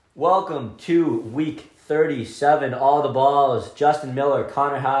Welcome to week 37. All the balls. Justin Miller,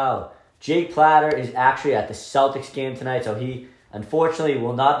 Connor Howe. Jake Platter is actually at the Celtics game tonight, so he unfortunately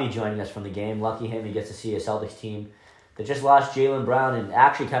will not be joining us from the game. Lucky him, he gets to see a Celtics team that just lost Jaylen Brown in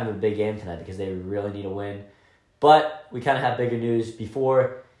actually kind of a big game tonight because they really need a win. But we kind of have bigger news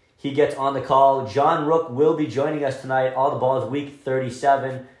before he gets on the call. John Rook will be joining us tonight. All the balls, week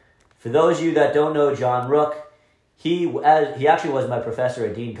 37. For those of you that don't know John Rook, he actually was my professor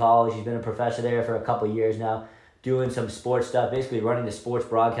at Dean College. He's been a professor there for a couple of years now, doing some sports stuff, basically running the sports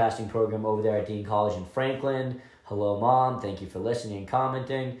broadcasting program over there at Dean College in Franklin. Hello, Mom. Thank you for listening and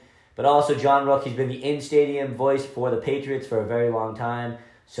commenting. But also, John Rook, he's been the in-stadium voice for the Patriots for a very long time.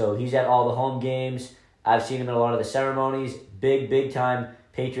 So he's at all the home games. I've seen him in a lot of the ceremonies. Big time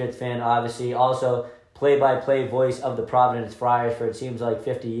Patriots fan, obviously. Also, play-by-play voice of the Providence Friars for it seems like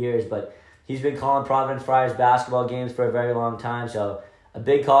 50 years. But he's been calling Providence Friars basketball games for a very long time. So a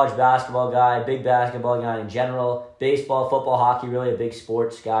big college basketball guy, big basketball guy in general. Baseball, football, hockey, really a big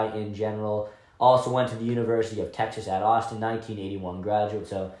sports guy in general. Also went to the University of Texas at Austin, 1981 graduate.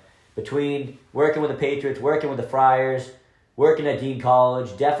 So between working with the Patriots, working with the Friars, working at Dean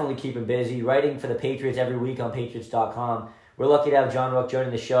College, definitely keep him busy, writing for the Patriots every week on Patriots.com. We're lucky to have John Rook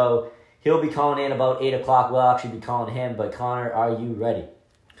joining the show. He'll be calling in about 8 o'clock. We'll actually be calling him. But Connor, are you ready?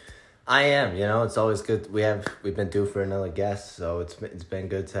 I am. It's always good. We've been due for another guest, so it's been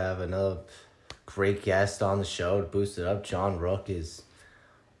good to have another great guest on the show to boost it up. John Rook is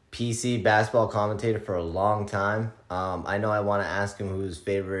PC basketball commentator for a long time. I know I want to ask him who his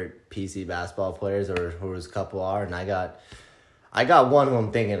favorite PC basketball players or who his couple are, and I got one who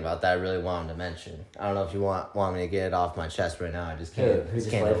I'm thinking about that I really wanted to mention. I don't know if you want me to get it off my chest right now. I just can't. Who just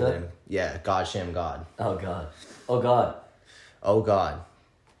can't played hold for it in. Yeah, God Sham God. Oh, God. Oh, God. Oh, God.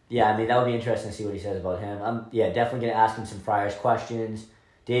 Yeah, I mean, that would be interesting to see what he says about him. I'm definitely going to ask him some Friars questions.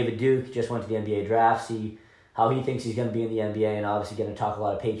 David Duke just went to the NBA draft, see how he thinks he's going to be in the NBA, and obviously going to talk a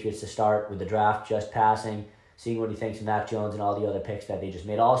lot of Patriots to start with the draft just passing, seeing what he thinks of Mac Jones and all the other picks that they just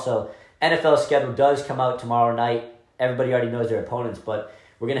made. Also, NFL schedule does come out tomorrow night. Everybody already knows their opponents, but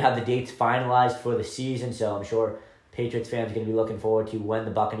we're going to have the dates finalized for the season, so I'm sure Patriots fans are going to be looking forward to when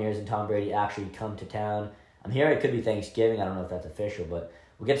the Buccaneers and Tom Brady actually come to town. I'm hearing it could be Thanksgiving. I don't know if that's official, but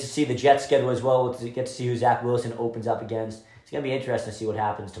we'll get to see the Jets schedule as well. We'll get to see who Zach Wilson opens up against. It's going to be interesting to see what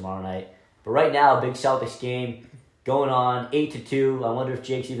happens tomorrow night. But right now, big Celtics game going on, 8-2. I wonder if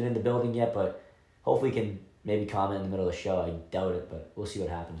Jake's even in the building yet, but hopefully he can maybe comment in the middle of the show. I doubt it, but we'll see what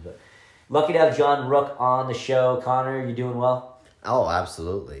happens. But lucky to have John Rook on the show. Connor, you doing well? Oh,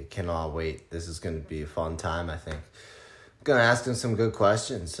 absolutely. Cannot wait. This is going to be a fun time, I think. I'm going to ask him some good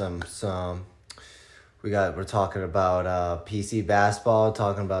questions. We're talking about PC basketball,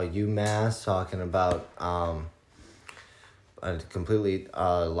 talking about UMass, talking about a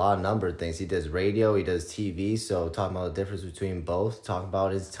lot of number of things. He does radio, he does TV, so talking about the difference between both, talking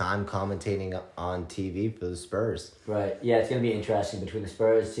about his time commentating on TV for the Spurs. Right. Yeah, it's going to be interesting between the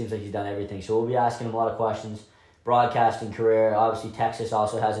Spurs. It seems like he's done everything. So we'll be asking him a lot of questions. Broadcasting career. Obviously, Texas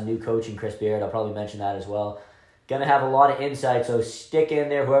also has a new coach in Chris Beard. I'll probably mention that as well. Going to have a lot of insight, so stick in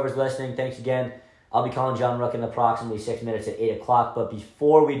there, whoever's listening. Thanks again. I'll be calling John Rook in approximately 6 minutes at 8 o'clock. But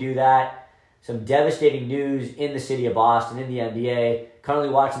before we do that, some devastating news in the city of Boston, in the NBA. Currently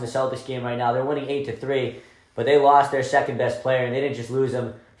watching the Celtics game right now. They're winning 8-3, but they lost their second-best player, and they didn't just lose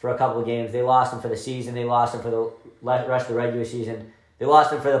him for a couple of games. They lost him for the season. They lost him for the rest of the regular season. They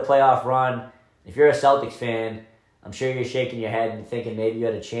lost him for the playoff run. If you're a Celtics fan, I'm sure you're shaking your head and thinking maybe you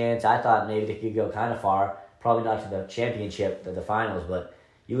had a chance. I thought maybe they could go kind of far. Probably not to the championship, the finals, but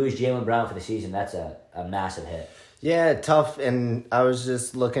you lose Jaylen Brown for the season. That's a massive hit. Yeah, tough. And I was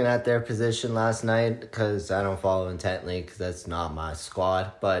just looking at their position last night because I don't follow intently because that's not my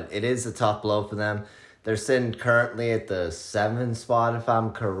squad. But it is a tough blow for them. They're sitting currently at the 7th spot, if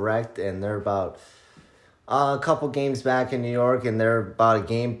I'm correct, and they're about a couple games back in New York, and they're about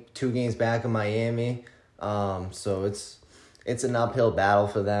 2 games back in Miami. So it's an uphill battle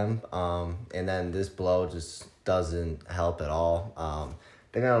for them. And then this blow just doesn't help at all.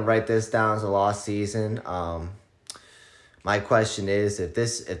 They're going to write this down as a lost season. My question is, if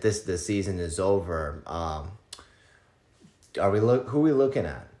the season is over, who are we looking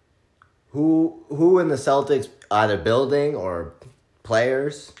at? Who in the Celtics, either building or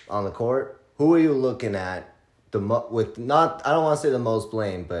players on the court? Who are you looking at I don't want to say the most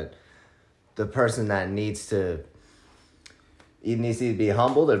blame, but the person that needs to be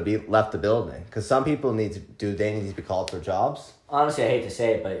humbled or be left the building? Because some people need to be called for jobs? Honestly, I hate to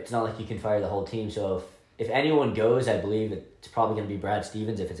say it, but it's not like you can fire the whole team. So if anyone goes, I believe it's probably going to be Brad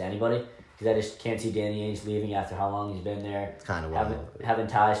Stevens if it's anybody. because I just can't see Danny Ainge leaving after how long he's been there. It's kind of having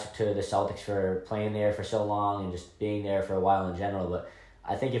ties to the Celtics for playing there for so long and just being there for a while in general. But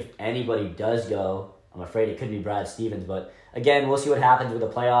I think if anybody does go, I'm afraid it could be Brad Stevens. But again, we'll see what happens with the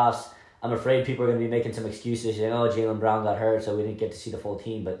playoffs. I'm afraid people are going to be making some excuses, saying, oh, Jaylen Brown got hurt, so we didn't get to see the full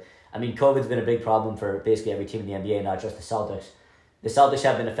team. But, I mean, COVID's been a big problem for basically every team in the NBA, not just the Celtics. The Celtics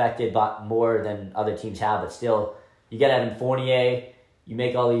have been affected by more than other teams have, but still, you get Evan Fournier, you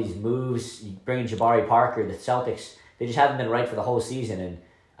make all these moves, you bring in Jabari Parker. The Celtics, they just haven't been right for the whole season. And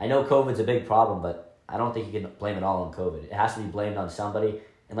I know COVID's a big problem, but I don't think you can blame it all on COVID. It has to be blamed on somebody.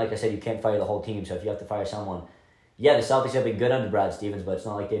 And like I said, you can't fire the whole team, so if you have to fire someone, yeah, the Celtics have been good under Brad Stevens, but it's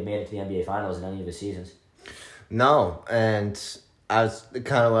not like they've made it to the NBA Finals in any of the seasons. No, and I was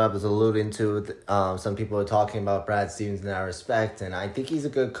kind of what I was alluding to. Some people are talking about Brad Stevens in that respect, and I think he's a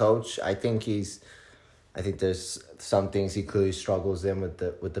good coach. I think there's some things he clearly struggles in with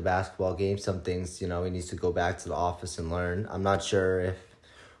the basketball game. Some things, he needs to go back to the office and learn. I'm not sure if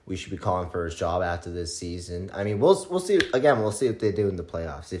we should be calling for his job after this season. I mean, we'll see. Again, we'll see what they do in the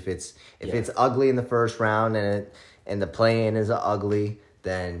playoffs. If it's ugly in the first round and the play-in is ugly,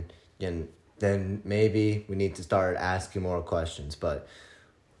 then maybe we need to start asking more questions. But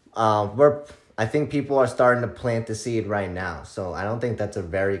I think people are starting to plant the seed right now. So I don't think that's a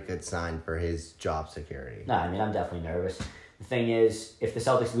very good sign for his job security. No, I mean, I'm definitely nervous. The thing is, if the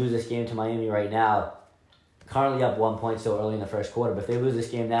Celtics lose this game to Miami right now, currently up 1 point still early in the first quarter, but if they lose this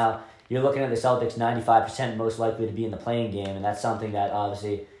game now, you're looking at the Celtics 95% most likely to be in the playing game, and that's something that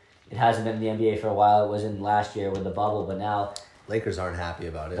obviously it hasn't been in the NBA for a while. It was in last year with the bubble, but now Lakers aren't happy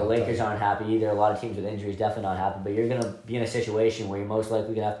about it. The Lakers aren't happy either. A lot of teams with injuries definitely not happy, but you're going to be in a situation where you're most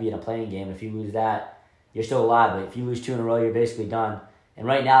likely going to have to be in a playing game. If you lose that, you're still alive, but if you lose 2 in a row, you're basically done. And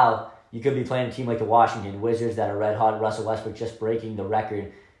right now, you could be playing a team like the Washington Wizards that are red hot. Russell Westbrook just breaking the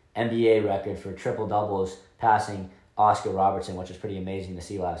NBA record for triple-doubles, passing Oscar Robertson, which is pretty amazing to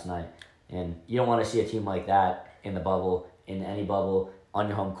see last night. And you don't want to see a team like that in the bubble, in any bubble, on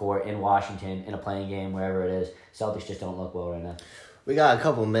your home court, in Washington, in a playing game, wherever it is. Celtics just don't look well right now. We got a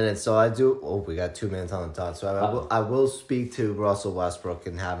couple minutes, so we got 2 minutes on the dot. So I will speak to Russell Westbrook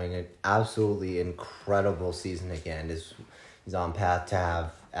and having an absolutely incredible season again. He's on path to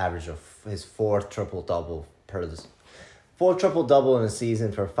have average of his fourth triple-double in a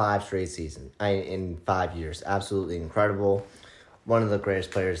season for 5 straight seasons. In 5 years. Absolutely incredible. One of the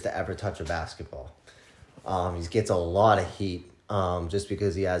greatest players to ever touch a basketball. He gets a lot of heat just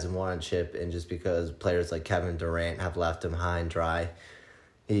because he hasn't won a chip and just because players like Kevin Durant have left him high and dry.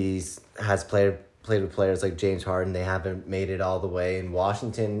 He has played with players like James Harden. They haven't made it all the way. In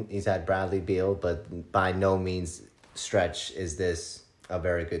Washington, he's had Bradley Beal, but by no means stretch is this a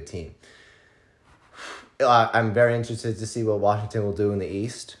very good team. I'm very interested to see what Washington will do in the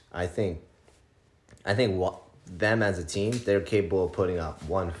East. I think them as a team, they're capable of putting up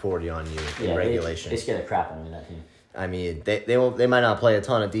 140 on you in regulation. They scare the crap out of me, that team. I mean, they might not play a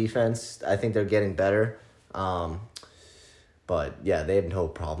ton of defense. I think they're getting better. But yeah, they have no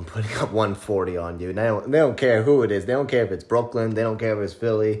problem putting up 140 on you. And they don't care who it is. They don't care if it's Brooklyn. They don't care if it's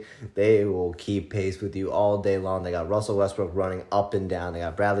Philly. They will keep pace with you all day long. They got Russell Westbrook running up and down. They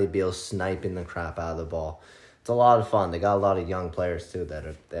got Bradley Beal sniping the crap out of the ball. It's a lot of fun. They got a lot of young players too that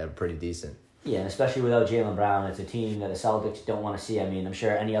are pretty decent. Yeah, and especially without Jaylen Brown, it's a team that the Celtics don't want to see. I mean, I'm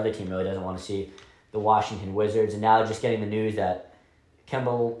sure any other team really doesn't want to see the Washington Wizards. And now just getting the news that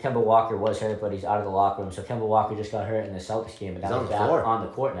Kemba Walker was hurt, but he's out of the locker room. So Kemba Walker just got hurt in the Celtics game, but now he's back on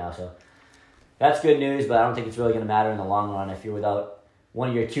the court now. So that's good news, but I don't think it's really going to matter in the long run. If you're without one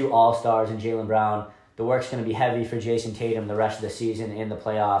of your 2 All-Stars in Jaylen Brown, the work's going to be heavy for Jason Tatum the rest of the season in the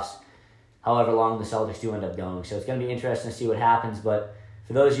playoffs, however long the Celtics do end up going. So it's going to be interesting to see what happens. But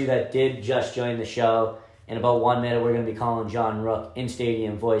for those of you that did just join the show, in about 1 minute, we're going to be calling John Rook,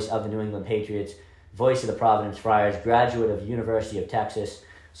 in-stadium voice of the New England Patriots, voice of the Providence Friars, graduate of University of Texas.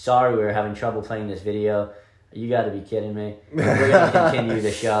 Sorry we were having trouble playing this video. You got to be kidding me. We're going to continue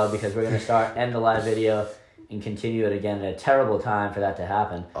the show because we're going to end the live video and continue it again at a terrible time for that to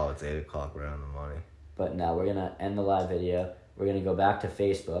happen. Oh, it's 8 o'clock around the money. But no, we're going to end the live video. We're going to go back to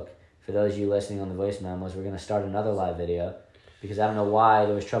Facebook. For those of you listening on the voice memos, we're going to start another live video because I don't know why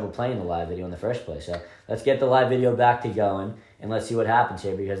there was trouble playing the live video in the first place. So let's get the live video back to going. And let's see what happens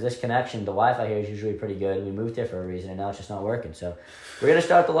here because this connection, the Wi-Fi here is usually pretty good. We moved here for a reason, and now it's just not working. So we're going to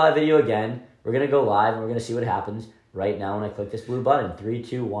start the live video again. We're going to go live, and we're going to see what happens right now when I click this blue button. 3,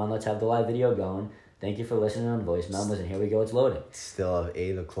 2, 1, let's have the live video going. Thank you for listening on voice memos, and here we go. It's loading. Still have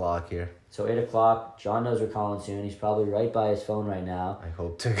 8 o'clock here. So 8 o'clock. John knows we're calling soon. He's probably right by his phone right now. I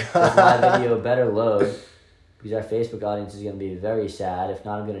hope to God. This live video better load. because our Facebook audience is going to be very sad. If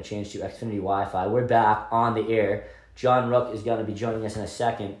not, I'm going to change to Xfinity Wi-Fi. We're back on the air. John Rook is going to be joining us in a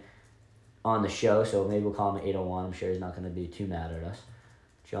second on the show, so maybe we'll call him 801. I'm sure he's not going to be too mad at us.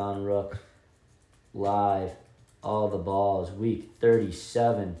 John Rook, live, all the balls, week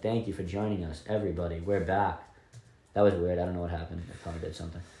 37. Thank you for joining us, everybody. We're back. That was weird. I don't know what happened. I probably did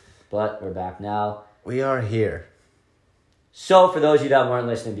something. But we're back now. We are here. So for those of you that weren't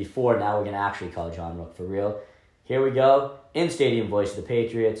listening before, now we're going to actually call John Rook for real. Here we go. In-stadium voice of the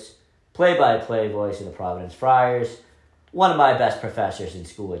Patriots. Play-by-play voice of the Providence Friars. One of my best professors in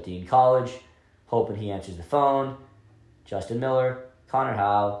school at Dean College. Hoping he answers the phone. Justin Miller, Connor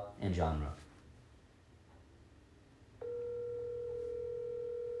Howe, and John Rook.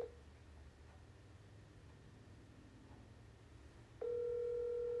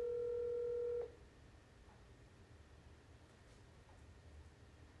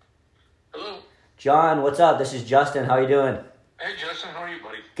 Hello. John, what's up? This is Justin. How you doing? Hey, Justin. How are you,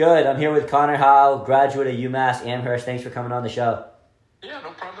 buddy? Good. I'm here with Connor Howe, graduate of UMass Amherst. Thanks for coming on the show. Yeah,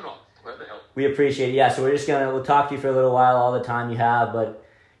 no problem at all. Glad to help. We appreciate it. Yeah, so we'll talk to you for a little while, all the time you have, but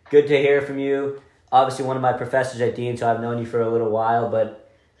good to hear from you. Obviously one of my professors at Dean, so I've known you for a little while,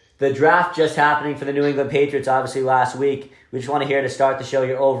 but the draft just happening for the New England Patriots, obviously last week. We just want to hear to start the show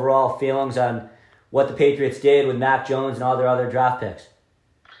your overall feelings on what the Patriots did with Mac Jones and all their other draft picks.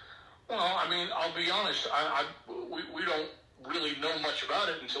 Well, I mean, I'll be honest. We don't really know much about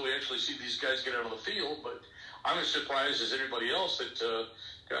it until we actually see these guys get out on the field, but I'm as surprised as anybody else that a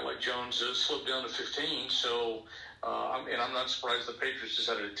guy like Jones slipped down to 15. So, and I'm not surprised the Patriots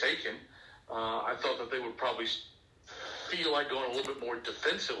decided to take him. I thought that they would probably feel like going a little bit more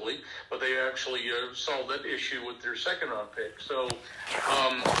defensively, but they actually solved that issue with their second-round pick. So,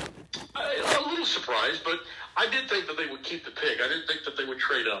 a little surprised, but I did think that they would keep the pick. I didn't think that they would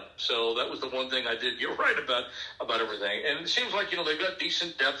trade up. So that was the one thing I did get right about everything. And it seems like, they've got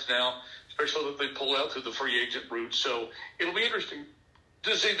decent depth now, especially that they pull out through the free agent route. So it'll be interesting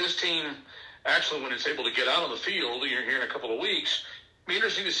to see this team actually, when it's able to get out on the field here in a couple of weeks. It'll be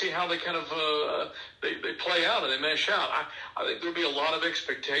interesting to see how they kind of they play out and they mesh out. I think there'll be a lot of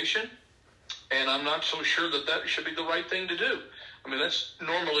expectation, and I'm not so sure that should be the right thing to do. I mean, that's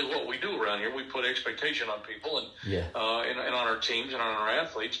normally what we do around here. We put expectation on people and on our teams and on our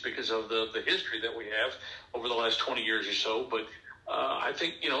athletes because of the history that we have over the last 20 years or so. But I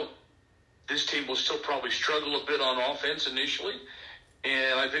think, this team will still probably struggle a bit on offense initially.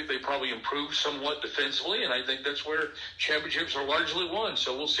 And I think they probably improve somewhat defensively. And I think that's where championships are largely won.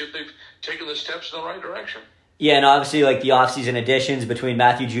 So we'll see if they've taken the steps in the right direction. Yeah, and obviously like the offseason additions between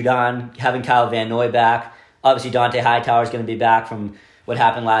Matthew Judon, having Kyle Van Noy back. Obviously, Dante Hightower is going to be back from what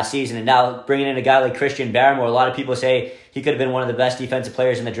happened last season. And now bringing in a guy like Christian Barmore, a lot of people say he could have been one of the best defensive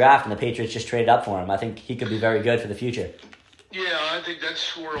players in the draft, and the Patriots just traded up for him. I think he could be very good for the future. Yeah, I think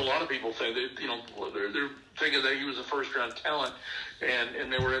that's where a lot of people think. They're thinking that he was a first-round talent,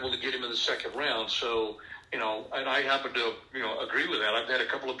 and they were able to get him in the second round. So, and I happen to, agree with that. I've had a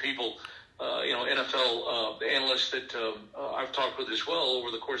couple of people NFL analysts that I've talked with as well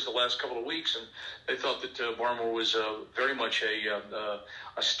over the course of the last couple of weeks, and they thought that Barmore was very much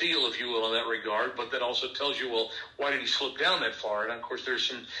a steal, if you will, in that regard. But that also tells you, well, why did he slip down that far? And of course, there's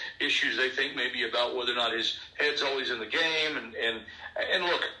some issues they think maybe about whether or not his head's always in the game. And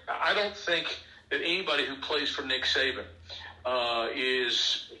look, I don't think that anybody who plays for Nick Saban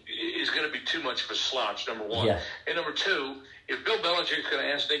is going to be too much of a slouch, number one. Yeah. And number two, if Bill Belichick's going to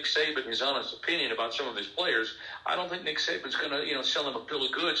ask Nick Saban his honest opinion about some of his players, I don't think Nick Saban's going to, sell him a bill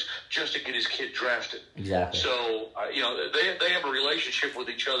of goods just to get his kid drafted. Exactly. So, they have a relationship with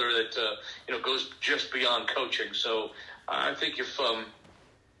each other that, goes just beyond coaching. So, I think if,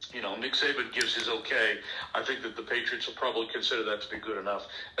 Nick Saban gives his okay, I think that the Patriots will probably consider that to be good enough.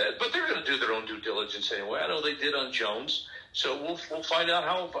 But they're going to do their own due diligence anyway. I know they did on Jones. So we'll find out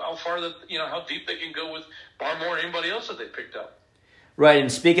how far how deep they can go with Barmore and anybody else that they picked up. Right, and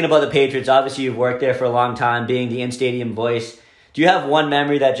speaking about the Patriots, obviously you've worked there for a long time, being the in-stadium voice. Do you have one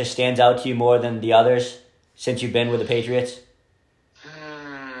memory that just stands out to you more than the others since you've been with the Patriots?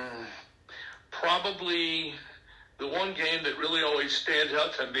 Probably the one game that really always stands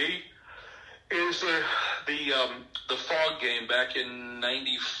out to me is the Fog game back in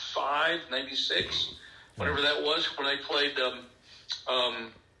 95, 96. Whatever that was, when they played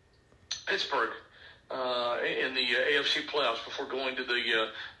Pittsburgh in the AFC playoffs before going to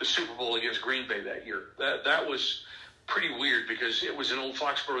the Super Bowl against Green Bay that year. That was pretty weird because it was in old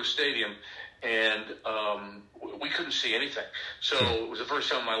Foxborough Stadium, and we couldn't see anything. So it was the first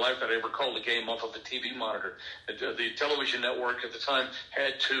time in my life that I ever called a game off of a TV monitor. The television network at the time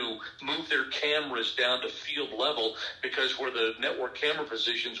had to move their cameras down to field level because where the network camera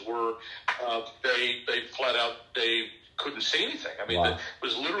positions were, they flat out they couldn't see anything. I mean, Wow. It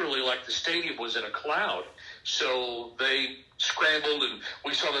was literally like the stadium was in a cloud. So they scrambled, and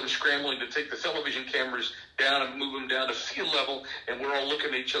we saw them scrambling to take the television cameras down and move them down to field level, and we're all looking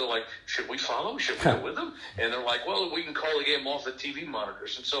at each other like, should we follow? Should we go with them? And they're like, well, we can call the game off the TV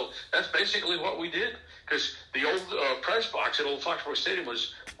monitors. And so that's basically what we did, because the old press box at Old Foxborough Stadium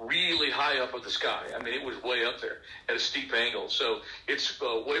was really high up at the sky. I mean, it was way up there at a steep angle. So it's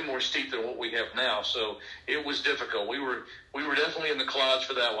way more steep than what we have now. So it was difficult. We were definitely in the clouds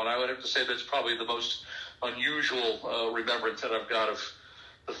for that one. I would have to say that's probably the most unusual remembrance that I've got of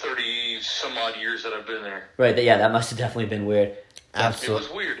the 30-some-odd years that I've been there. Right, yeah, that must have definitely been weird. Absolutely. It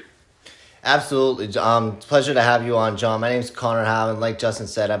was weird. Absolutely. Pleasure to have you on, John. My name's Connor Howe, and like Justin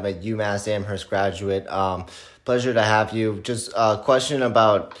said, I'm a UMass Amherst graduate. Pleasure to have you. Just a question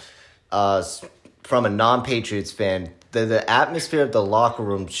about, from a non-Patriots fan, the atmosphere of the locker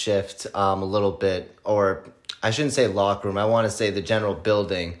room shift a little bit, or I shouldn't say locker room, I want to say the general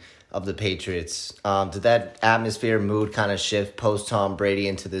building of the Patriots. Did that atmosphere, mood kind of shift post Tom Brady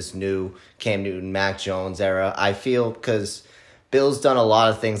into this new Cam Newton, Mac Jones era? I feel, because Bill's done a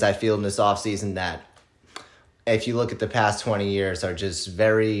lot of things, I feel, in this offseason that, if you look at the past 20 years, are just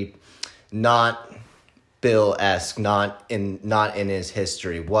very not Bill-esque, not in his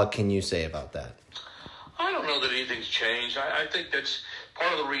history. What can you say about that? I don't know that anything's changed. I think that's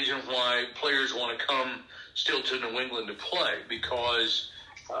part of the reason why players want to come still to New England to play, because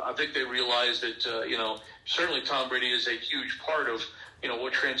I think they realize that, certainly Tom Brady is a huge part of,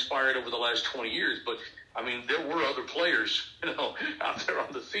 what transpired over the last 20 years. But, I mean, there were other players, out there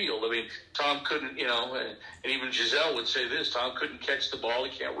on the field. I mean, Tom couldn't, and even Giselle would say this, Tom couldn't catch the ball.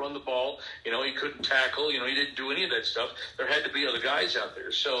 He can't run the ball. He couldn't tackle. He didn't do any of that stuff. There had to be other guys out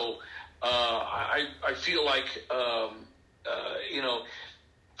there. So I feel like,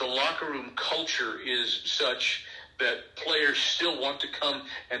 the locker room culture is such that players still want to come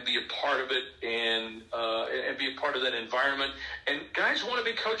and be a part of it and be a part of that environment. And guys want to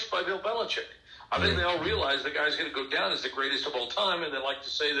be coached by Bill Belichick. I think they all realize the guy's going to go down as the greatest of all time, and they like to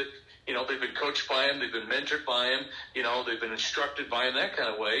say that, they've been coached by him, they've been mentored by him, they've been instructed by him, that kind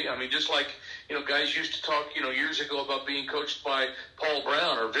of way. I mean, just like, guys used to talk, years ago about being coached by Paul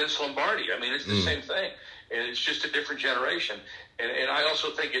Brown or Vince Lombardi. I mean, it's the same thing, and it's just a different generation. And I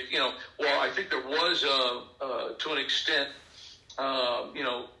also think it, I think there was, to an extent, a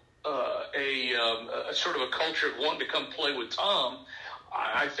sort of a culture of wanting to come play with Tom.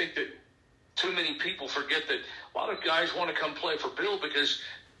 I think that too many people forget that a lot of guys want to come play for Bill because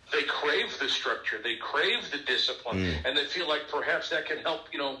they crave the structure, they crave the discipline, and they feel like perhaps that can help,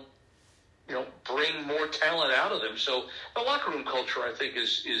 bring more talent out of them. So the locker room culture, I think,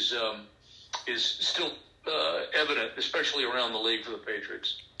 is still evident, especially around the league for the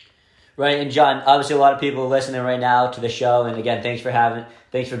Patriots. Right, and John, obviously a lot of people are listening right now to the show, and again, thanks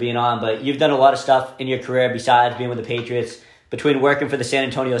for being on, but you've done a lot of stuff in your career besides being with the Patriots, between working for the San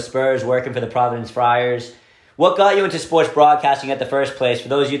Antonio Spurs, working for the Providence Friars. What got you into sports broadcasting at the first place? For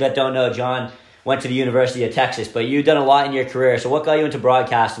those of you that don't know, John went to the University of Texas, but you've done a lot in your career, so what got you into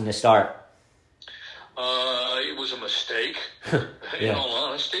broadcasting to start? It was a mistake, in all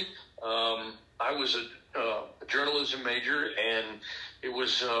honesty. I was a journalism major, and it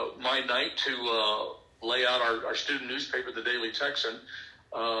was my night to lay out our student newspaper, the Daily Texan,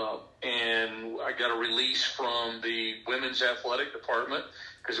 and I got a release from the women's athletic department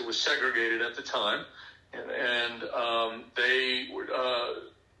because it was segregated at the time, and they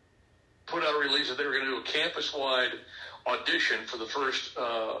put out a release that they were going to do a campus-wide audition for the first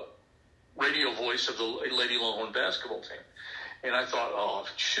radio voice of the Lady Longhorn basketball team. And I thought, oh,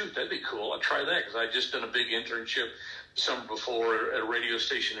 shoot, that'd be cool. I'd try that because I'd just done a big internship the summer before at a radio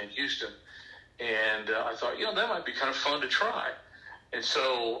station in Houston. And I thought, that might be kind of fun to try. And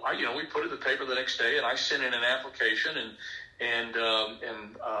so, we put it in the paper the next day, and I sent in an application, and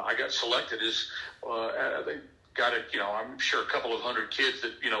I got selected as they got it. I'm sure a couple of hundred kids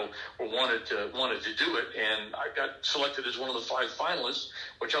that wanted to do it, and I got selected as one of the 5 finalists,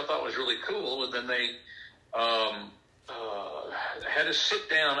 which I thought was really cool. And then they had us sit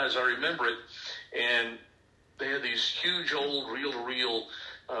down, as I remember it, and they had these huge old reel-to-reel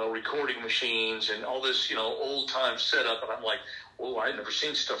recording machines and all this, old-time setup, and I'm like, whoa, I'd never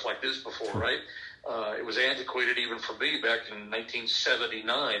seen stuff like this before, right? It was antiquated even for me back in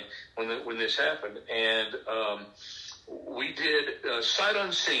 1979 when this happened. And we did, sight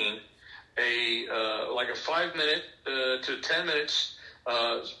unseen, like a 5 minute to 10 minutes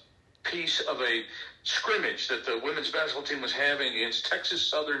piece of a scrimmage that the women's basketball team was having against Texas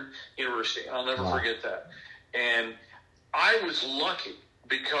Southern University. I'll never forget that. And I was lucky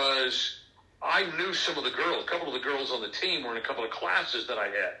because I knew some of the girls. A couple of the girls on the team were in a couple of classes that I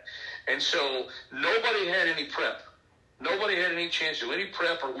had. And so nobody had any prep. Nobody had any chance to do any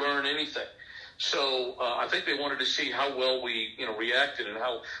prep or learn anything. So I think they wanted to see how well we, reacted and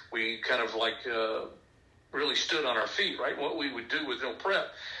how we kind of really stood on our feet, right? What we would do with no prep.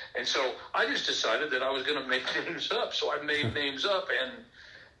 And so I just decided that I was going to make names up. So I made names up, and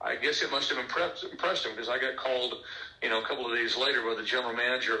I guess it must have impressed him because I got called, a couple of days later by the general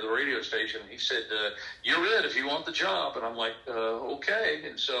manager of the radio station. He said, "You're it if you want the job." And I'm like, okay.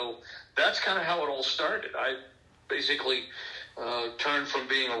 And so that's kind of how it all started. I basically turned from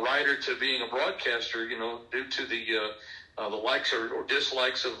being a writer to being a broadcaster, due to the likes or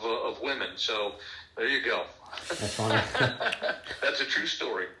dislikes of women. So there you go. That's funny. That's a true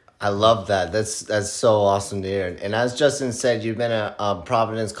story. I love that. That's so awesome to hear. And as Justin said, you've been a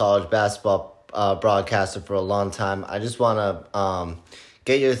Providence College basketball broadcaster for a long time. I just want to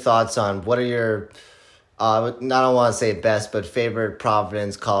get your thoughts on what are your, I don't want to say best, but favorite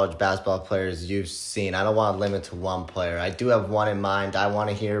Providence College basketball players you've seen. I don't want to limit to one player. I do have one in mind I want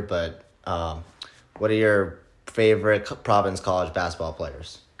to hear, but what are your favorite Providence College basketball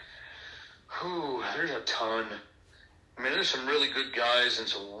players? There's a ton. I mean, there's some really good guys and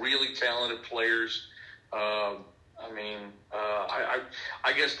some really talented players.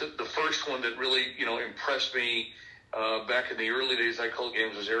 I guess the first one that really, impressed me back in the early days I called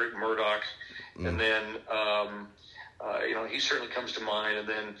games was Eric Murdoch. And then, he certainly comes to mind. And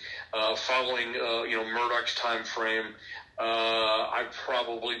then following, Murdoch's time frame, I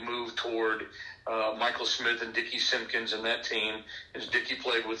probably moved toward Michael Smith and Dickie Simpkins and that team. As Dickie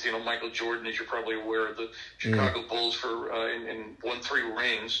played with, Michael Jordan, as you're probably aware, of the Chicago Bulls for and won 3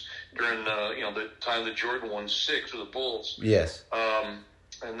 rings during the time that Jordan won 6 with the Bulls. Yes.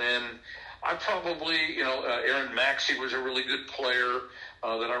 And then I probably, Aaron Maxey was a really good player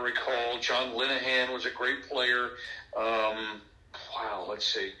that I recall. John Linehan was a great player. Let's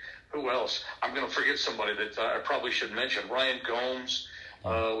see. Who else? I'm going to forget somebody that I probably should mention. Ryan Gomes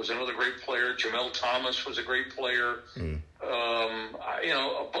was another great player. Jamel Thomas was a great player.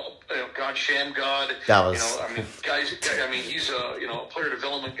 God Shamgod. That was. Guys. He's a player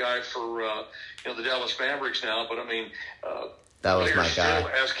development guy for the Dallas Mavericks now. But that was my guy. Still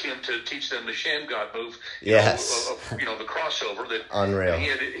ask him to teach them the Shamgod move. Yes. The crossover that unreal.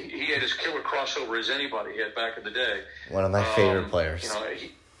 He had as killer crossover as anybody had back in the day. One of my favorite players.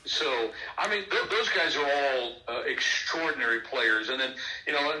 Those guys are all extraordinary players. And then,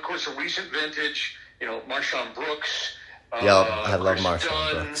 of course, a recent vintage, Marshawn Brooks. I love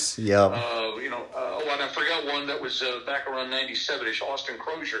Marshawn Brooks. Yep. And I forgot one that was back around 97-ish, Austin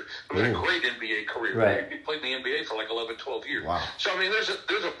Crozier, who had a great NBA career. Right. He played in the NBA for like 11, 12 years. Wow. So, there's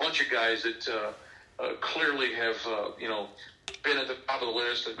a bunch of guys that clearly have, been at the top of the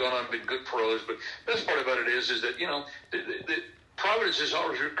list, have gone on and been good pros. But the best part about it is that, the Providence has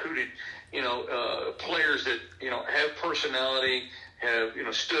always recruited, players that, have personality, have,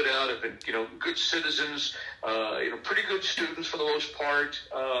 stood out, have been, good citizens, pretty good students for the most part.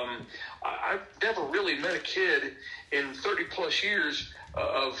 I've never really met a kid in 30 plus years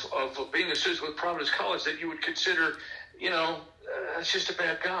of being associated with Providence College that you would consider, that's just a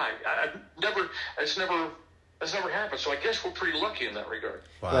bad guy. That's never happened. So I guess we're pretty lucky in that regard.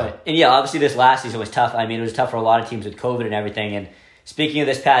 Wow. Right. And yeah, obviously this last season was tough. It was tough for a lot of teams with COVID and everything. And speaking of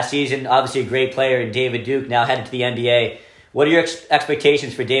this past season, obviously a great player in David Duke, now headed to the NBA. What are your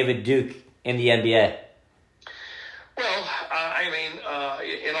expectations for David Duke in the NBA? Well,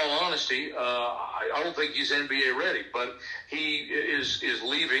 in all honesty, I don't think he's NBA ready, but he is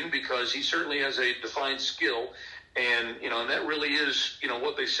leaving because he certainly has a defined skill. And, and that really is,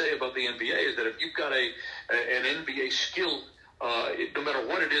 what they say about the NBA is that if you've got an NBA skill, no matter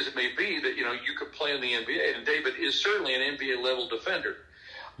what it is it may be, that, you could play in the NBA. And David is certainly an NBA level defender.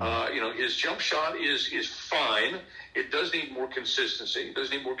 His jump shot is fine. It does need more consistency. It does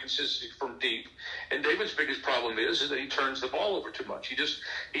need more consistency from deep. And David's biggest problem is that he turns the ball over too much. He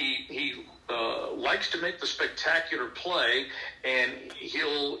likes to make the spectacular play, and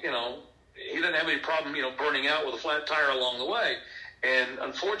he'll, he doesn't have any problem, burning out with a flat tire along the way. And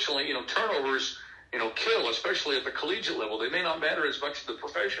unfortunately, turnovers, kill, especially at the collegiate level. They may not matter as much at the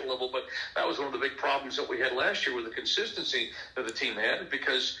professional level, but that was one of the big problems that we had last year with the consistency that the team had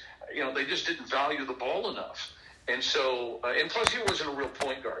because, they just didn't value the ball enough. And so, and plus he wasn't a real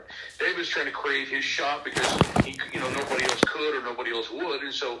point guard. David was trying to create his shot because nobody else could or nobody else would,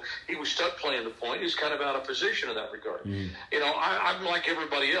 and so he was stuck playing the point. He's kind of out of position in that regard. I'm like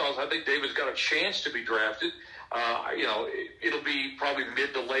everybody else. I think David's got a chance to be drafted. It'll be probably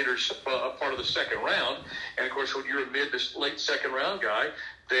mid to later part of the second round, and of course, when you're a mid to late second round guy,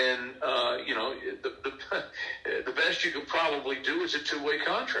 then the best you can probably do is a two-way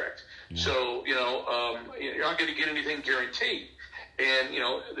contract. So, you're not going to get anything guaranteed. And,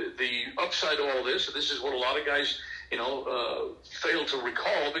 the upside to all this is what a lot of guys, fail to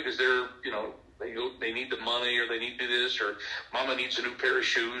recall because they're, they need the money or they need to do this or mama needs a new pair of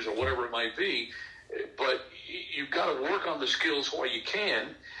shoes or whatever it might be. But you've got to work on the skills while you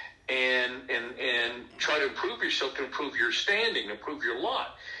can and try to improve yourself to improve your standing, improve your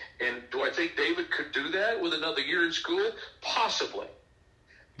lot. And do I think David could do that with another year in school? Possibly.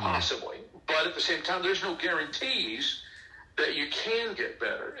 But at the same time, there's no guarantees that you can get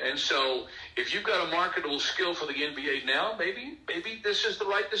better. And so if you've got a marketable skill for the NBA now, maybe this is the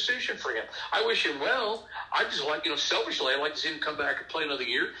right decision for him. I wish him well. I just like, selfishly, I'd like to see him come back and play another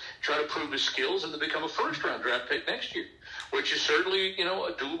year, try to prove his skills, and then become a first-round draft pick next year, which is certainly, a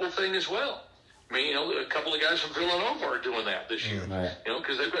doable thing as well. I mean, a couple of guys from Villanova are doing that this year,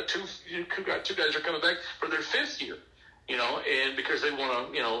 because they've got two guys are coming back for their fifth year. And because they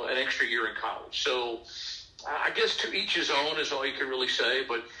want an extra year in college. So I guess to each his own is all you can really say.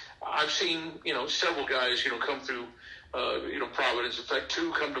 But I've seen, several guys, come through, Providence. In fact,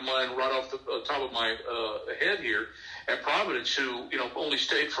 two come to mind right off the top of my head here at Providence who, only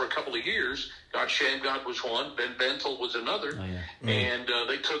stayed for a couple of years. God Shamgod was one. Ben Bentel was another. And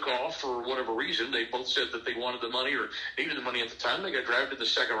they took off for whatever reason. They both said that they wanted the money or needed the money at the time. They got drafted in the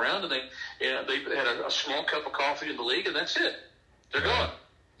second round, and they had a small cup of coffee in the league, and that's it. They're gone.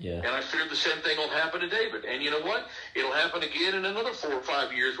 Yeah. And I fear the same thing will happen to David. And you know what? It'll happen again in another 4 or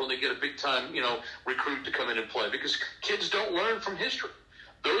 5 years when they get a big-time, recruit to come in and play. Because kids don't learn from history.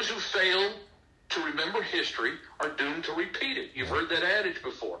 Those who fail to remember history are doomed to repeat it. You've heard that adage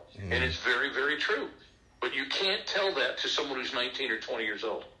before, and it's very, very true. But you can't tell that to someone who's 19 or 20 years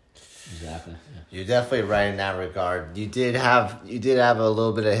old. Exactly. Yeah. You're definitely right in that regard. You did have a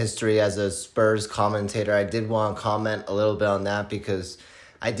little bit of history as a Spurs commentator. I did want to comment a little bit on that because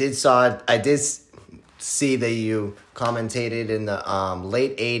I did see that you commentated in the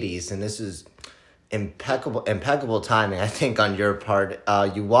late 80s, and this is impeccable timing, I think, on your part.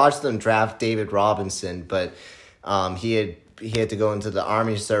 You watched them draft David Robinson, but he had to go into the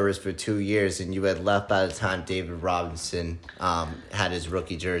Army service for 2 years, and you had left by the time David Robinson had his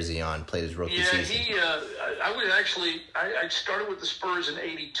rookie jersey on, played his rookie season. I started with the Spurs in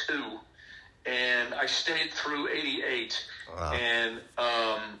 82, and I stayed through 88. Wow. And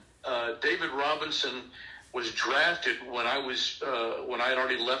David Robinson was drafted when I had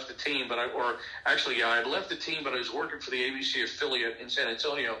already left the team, I had left the team, but I was working for the ABC affiliate in San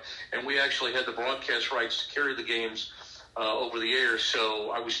Antonio, and we actually had the broadcast rights to carry the games over the air,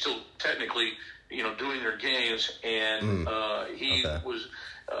 so I was still technically, doing their games, and he was.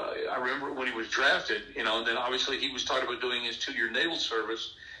 I remember when he was drafted, and then obviously he was talking about doing his 2-year naval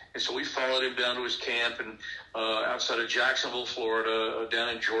service. And so we followed him down to his camp and outside of Jacksonville, Florida, down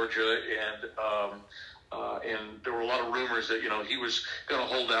in Georgia, and there were a lot of rumors that he was going to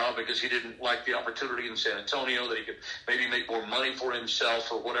hold out because he didn't like the opportunity in San Antonio, that he could maybe make more money for himself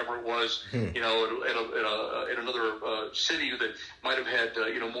or whatever it was, at another city that might have had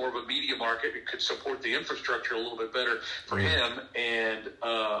more of a media market and could support the infrastructure a little bit better for him, and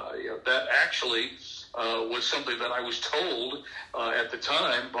that actually. Was something that I was told at the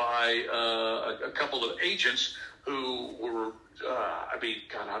time by a couple of agents who were, how do you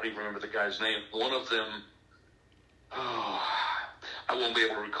remember the guy's name? One of them, I won't be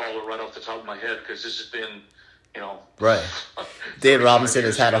able to recall it right off the top of my head because this has been, Right. David Robinson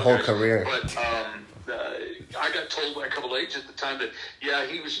has had a whole career. But I got told by a couple of agents at the time that,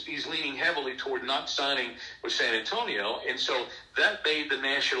 he's leaning heavily toward not signing with San Antonio. And so that made the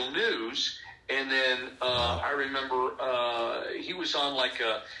national news. And then I remember he was on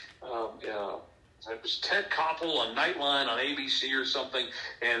it was Ted Koppel on Nightline on ABC or something,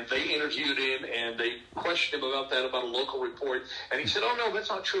 and they interviewed him and they questioned him about a local report, and he said, "Oh no, that's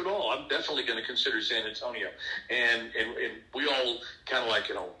not true at all. I'm definitely going to consider San Antonio." And we all kind of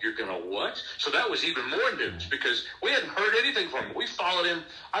you're going to what? So that was even more news because we hadn't heard anything from him. I followed him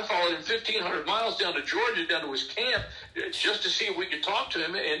 1,500 miles down to Georgia, down to his camp, just to see if we could talk to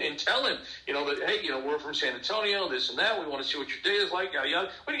him and tell him, that hey, we're from San Antonio, this and that. We want to see what your day is like. Yada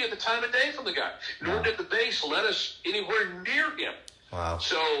yada. We didn't get the time of day from the guy. Nor did the base let us anywhere near him. Wow.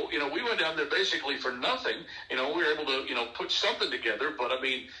 So, we went down there basically for nothing. We were able to, put something together. But,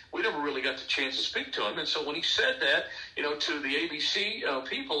 we never really got the chance to speak to him. And so when he said that, to the ABC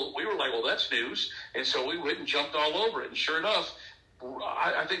people, we were like, well, that's news. And so we went and jumped all over it. And sure enough,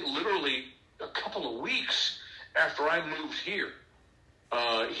 I think literally a couple of weeks after I moved here,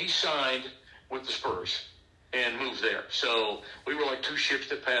 he signed with the Spurs and moved there. So we were like two ships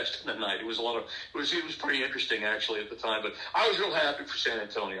that passed in the night. It was pretty interesting actually at the time. But I was real happy for San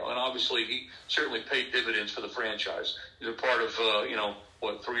Antonio, and obviously he certainly paid dividends for the franchise. He's a part of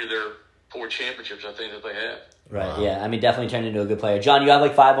 3 of their 4 championships I think that they have. Right. Yeah. Definitely turned into a good player. John, you have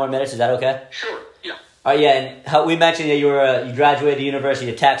like 5 more minutes. Is that okay? Sure. Yeah. All right. Yeah. And how we mentioned that you graduated the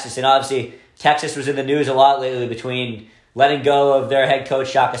University of Texas, and obviously Texas was in the news a lot lately between letting go of their head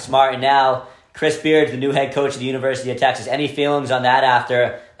coach Shaka Smart, and now Chris Beard, the new head coach of the University of Texas. Any feelings on that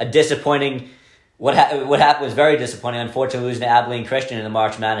after a disappointing, what happened was very disappointing, unfortunately losing to Abilene Christian in the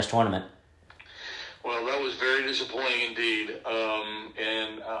March Madness tournament? Well, that was very disappointing indeed.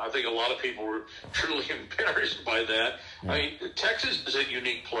 And I think a lot of people were truly embarrassed by that. Yeah. Texas is a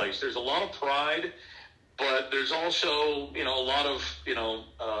unique place. There's a lot of pride, but there's also, a lot of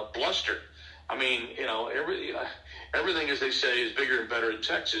bluster. Everything, as they say, is bigger and better in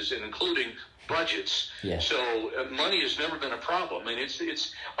Texas, and including budgets. Yeah. So money has never been a problem. And it's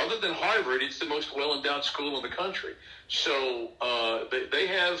other than Harvard, it's the most well-endowed school in the country. So they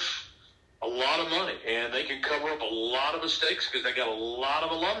have a lot of money, and they can cover up a lot of mistakes because they got a lot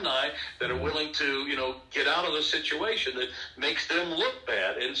of alumni that are willing to, get out of the situation that makes them look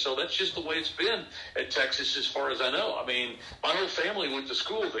bad. And so that's just the way it's been at Texas as far as I know. My whole family went to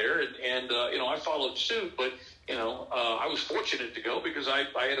school there, and I followed suit, but I was fortunate to go because I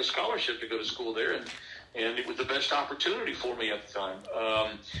had a scholarship to go to school there, and it was the best opportunity for me at the time.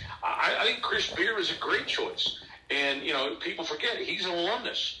 I think Chris Beard is a great choice, and people forget he's an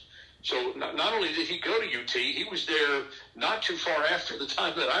alumnus. So not only did he go to UT, he was there not too far after the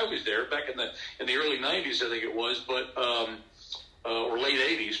time that I was there, back in the early '90s, I think it was, but or late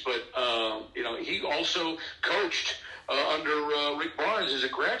 '80s. But he also coached under Rick Barnes as a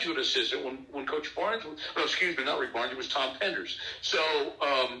graduate assistant when Coach Barnes. Not Rick Barnes. It was Tom Penders. So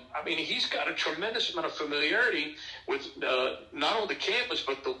he's got a tremendous amount of familiarity with not only the campus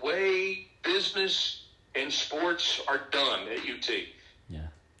but the way business and sports are done at UT.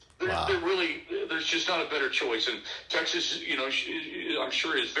 Wow. There's just not a better choice. And Texas, I'm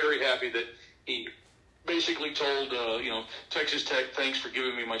sure is very happy that he basically told, Texas Tech, thanks for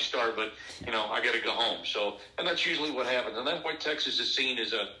giving me my start, but, I got to go home. So, and that's usually what happens. And that's why Texas is seen as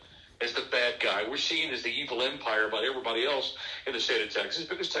the bad guy. We're seen as the evil empire by everybody else in the state of Texas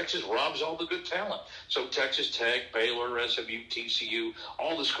because Texas robs all the good talent. So Texas Tech, Baylor, SMU, TCU,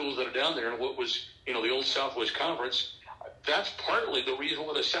 all the schools that are down there, and what was, the old Southwest Conference, that's partly the reason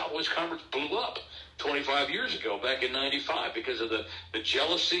why the Southwest Conference blew up 25 years ago, back in '95, because of the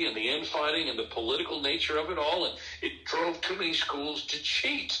jealousy and the infighting and the political nature of it all. And it drove too many schools to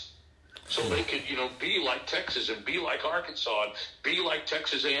cheat so they could, be like Texas and be like Arkansas and be like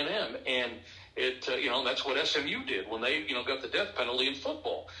Texas A&M. And it, that's what SMU did when they, got the death penalty in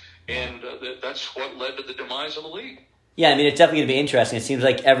football. And that's what led to the demise of the league. Yeah, it's definitely going to be interesting. It seems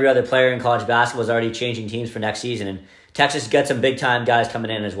like every other player in college basketball is already changing teams for next season, and Texas gets some big-time guys coming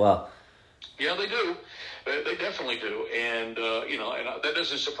in as well. Yeah, they do. They definitely do. And, that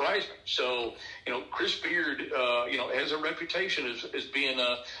doesn't surprise me. So, Chris Beard, has a reputation as being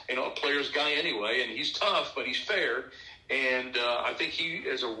a player's guy anyway, and he's tough, but he's fair. And I think he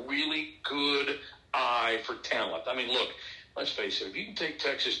has a really good eye for talent. Look, let's face it, if you can take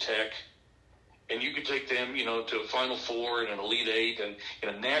Texas Tech and you could take them, to a Final Four and an Elite Eight and in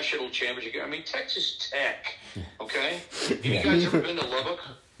a national championship. Texas Tech, okay? Have you guys ever been to Lubbock?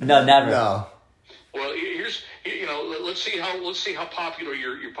 No, never. No. Well, let's see how popular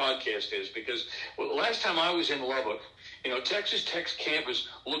your podcast is, because the last time I was in Lubbock, Texas Tech's campus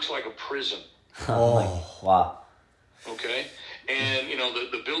looks like a prison. Oh, wow. Okay, and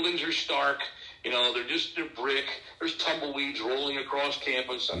the buildings are stark. They're brick. There's tumbleweeds rolling across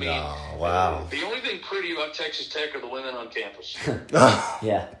campus. Wow. The only thing pretty about Texas Tech are the women on campus.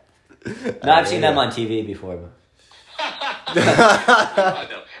 Yeah. No, I've seen them on TV before. But... I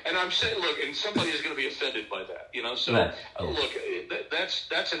know. And I'm saying, look, and somebody is going to be offended by that, So, right. Look,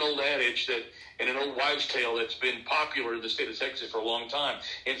 that's an old adage and an old wives' tale that's been popular in the state of Texas for a long time.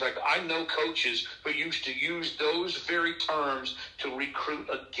 In fact, I know coaches who used to use those very terms to recruit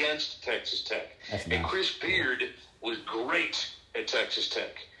against Texas Tech. And Chris Beard was great at Texas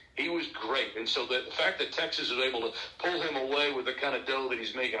Tech. He was great. And so the fact that Texas is able to pull him away with the kind of dough that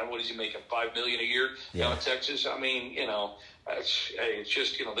he's making, what is he making, $5 million a year down in Texas? It's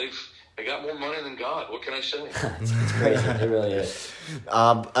just, they got more money than God. What can I say? It's crazy. It really is.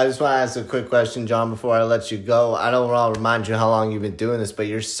 I just want to ask a quick question, John, before I let you go. I don't want to remind you how long you've been doing this, but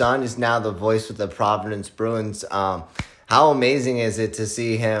your son is now the voice of the Providence Bruins. How amazing is it to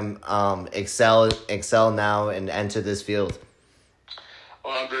see him excel now and enter this field?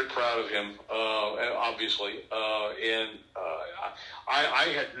 Well, I'm very proud of him, obviously. I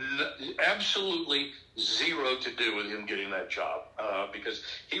had absolutely zero to do with him getting that job because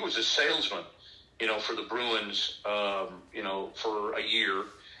he was a salesman, for the Bruins, for a year.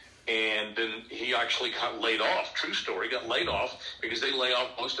 And then he actually got laid off. True story. Got laid off because they lay off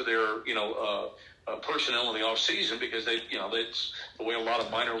most of their, personnel in the off season because that's the way a lot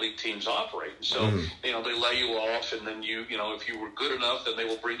of minor league teams operate. And so, they lay you off, and then if you were good enough, then they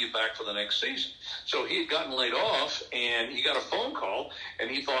will bring you back for the next season. So he had gotten laid off, and he got a phone call,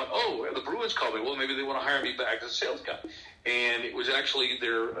 and he thought, the Bruins called me. Well, maybe they want to hire me back as a sales guy. And it was actually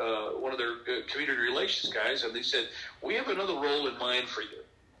their one of their community relations guys, and they said, we have another role in mind for you.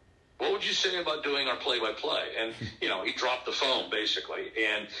 What would you say about doing our play-by-play? And, he dropped the phone, basically.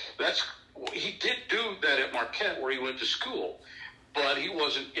 And he did do that at Marquette where he went to school. But he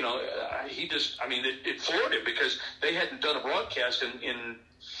wasn't, it floored him because they hadn't done a broadcast in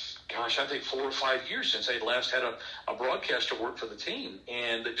I think 4 or 5 years since they'd last had a broadcaster work for the team.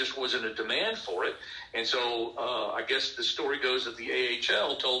 And there just wasn't a demand for it. And so I guess the story goes that the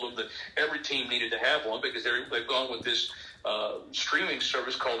AHL told them that every team needed to have one because they've gone with this streaming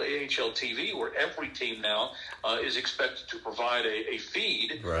service called AHL TV, where every team now is expected to provide a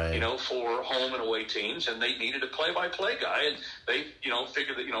feed, right, for home and away teams, and they needed a play-by-play guy, and they,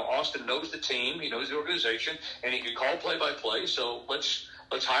 figured that, Austin knows the team, he knows the organization, and he can call play-by-play, so let's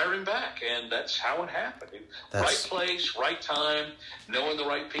hire him back, and that's how it happened. Right place, right time, knowing the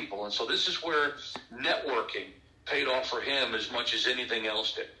right people, and so this is where networking paid off for him as much as anything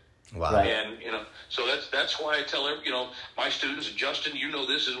else did. Wow. Right. And, so that's why I tell my students, and Justin, you know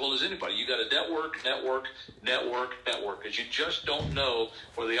this as well as anybody, you got to network, because you just don't know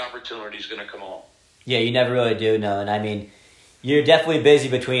where the opportunity is going to come on. Yeah, you never really do know. And I mean, you're definitely busy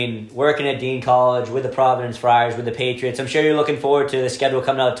between working at Dean College, with the Providence Friars, with the Patriots. I'm sure you're looking forward to the schedule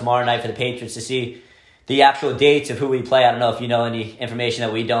coming out tomorrow night for the Patriots to see the actual dates of who we play. I don't know if you know any information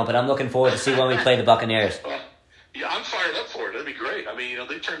that we don't, but I'm looking forward to see when we play the Buccaneers. Yeah, I'm fired up for it. That'd be great. I mean,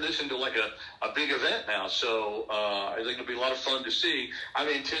 they turned this into like a big event now, so I think it'll be a lot of fun to see. I'm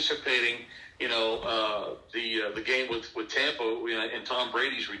anticipating, the game with Tampa and Tom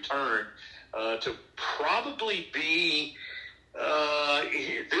Brady's return to probably be.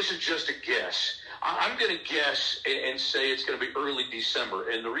 This is just a guess. I'm going to guess and say it's going to be early December,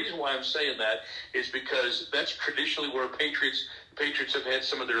 and the reason why I'm saying that is because that's traditionally where Patriots have had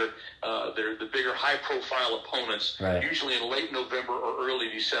some of the bigger high-profile opponents, right, usually in late November or early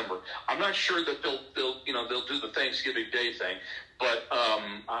December. I'm not sure that they'll do the Thanksgiving Day thing, but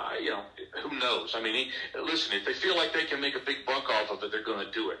who knows? I mean, listen, if they feel like they can make a big buck off of it, they're going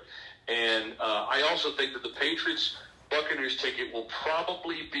to do it. And I also think that the Patriots-Buccaneers ticket will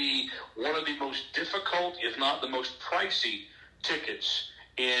probably be one of the most difficult, if not the most pricey, tickets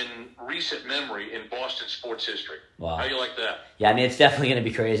in recent memory in Boston sports history. Wow. How do you like that? Yeah, I mean, it's definitely going to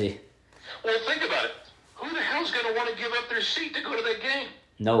be crazy. Well, think about it. Who the hell's going to want to give up their seat to go to that game?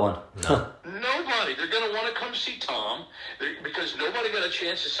 No one. Nobody. They're going to want to come see Tom because nobody got a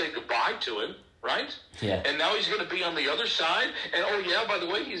chance to say goodbye to him, right? Yeah. And now he's going to be on the other side. And, by the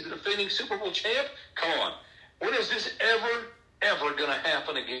way, he's the defending Super Bowl champ. Come on. When is this ever going to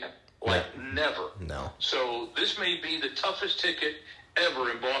happen again? Never. No. So this may be the toughest ticket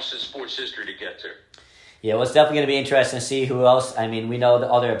ever in Boston sports history to get to. Yeah, well, it's definitely going to be interesting to see who else. I mean, we know the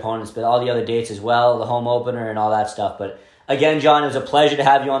other opponents, but all the other dates as well, the home opener and all that stuff. But again, John, it was a pleasure to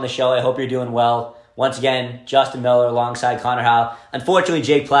have you on the show. I hope you're doing well. Once again, Justin Miller alongside Connor Howe. Unfortunately,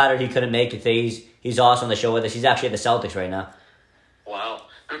 Jake Platter, he couldn't make it. He's also on the show with us. He's actually at the Celtics right now. Wow.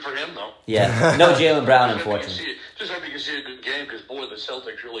 Good for him, though. Yeah. No Jaylen Brown, unfortunately. Just hope you can see a good game because, boy, the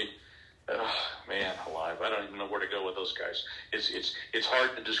Celtics really... man alive. I don't even know where to go with those guys. It's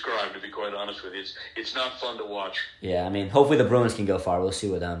hard to describe, to be quite honest with you. It's not fun to watch. Yeah, I mean, hopefully the Bruins can go far. We'll see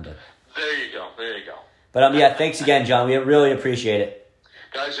with them. But There you go. But yeah, thanks again, John. We really appreciate it.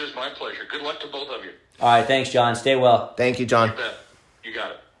 Guys, it was my pleasure. Good luck to both of you. All right, thanks, John. Stay well. Thank you, John. You bet. You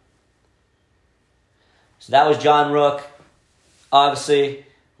got it. So that was John Rook. Obviously,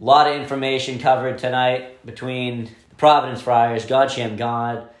 a lot of information covered tonight between the Providence Friars, God Sham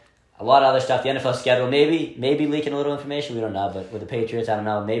God, a lot of other stuff, the NFL schedule, maybe leaking a little information, we don't know, but with the Patriots, I don't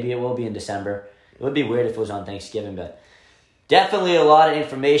know, maybe it will be in December. It would be weird if it was on Thanksgiving, but Definitely a lot of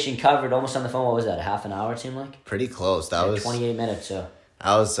information covered. Almost on the phone. What was that? A half an hour? It seemed like. Pretty close. That was 28 minutes. So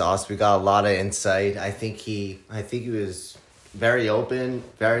that was awesome. We got a lot of insight. I think he was very open,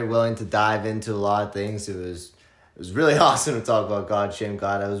 very willing to dive into a lot of things. It was really awesome to talk about God, Shame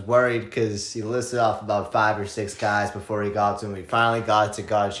God. I was worried because he listed off about 5 or 6 guys before he got to him. We finally got to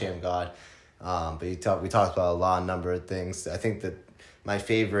God, Shame God. But we talked about a number of things. I think that my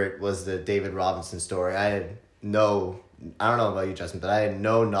favorite was the David Robinson story. I don't know about you, Justin, but I had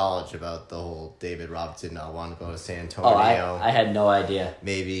no knowledge about the whole David Robinson not wanting to go to San Antonio. Oh, I had no idea.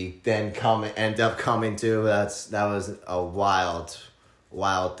 Maybe then end up coming to. That was a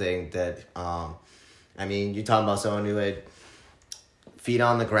wild thing that I mean, you're talking about someone who had feet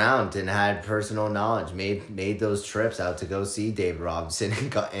on the ground and had personal knowledge, made those trips out to go see David Robinson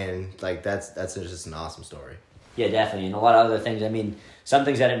and like that's just an awesome story. Yeah, definitely. And a lot of other things. I mean, some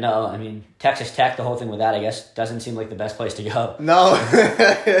things I didn't know. I mean, Texas Tech, the whole thing with that, I guess, doesn't seem like the best place to go. No.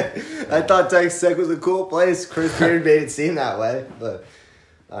 I thought Texas Tech was a cool place. Chris Beard made it seem that way. But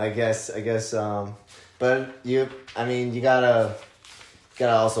I guess, but you gotta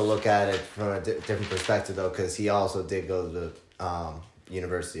also look at it from a different perspective, though, because he also did go to the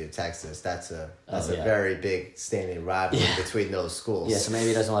University of Texas. That's a very big standing rivalry between those schools. Yeah, so maybe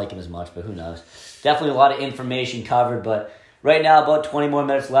he doesn't like him as much, but who knows. Definitely a lot of information covered, but right now about 20 more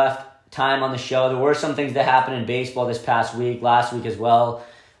minutes left, time on the show. There were some things that happened in baseball this past week, last week as well,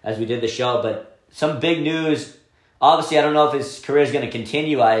 as we did the show, but some big news. Obviously, I don't know if his career is going to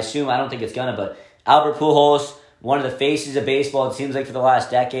continue. I don't think it's going to, but Albert Pujols, one of the faces of baseball, it seems like for the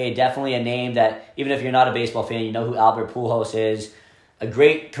last decade, definitely a name that, even if you're not a baseball fan, you know who Albert Pujols is. A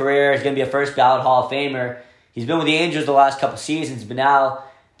great career. He's going to be a first ballot Hall of Famer. He's been with the Angels the last couple seasons, but now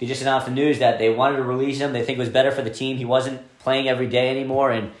they just announced the news that they wanted to release him. They think it was better for the team. He wasn't playing every day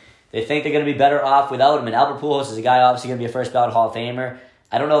anymore, and they think they're going to be better off without him. And Albert Pujols is a guy obviously going to be a first ballot Hall of Famer.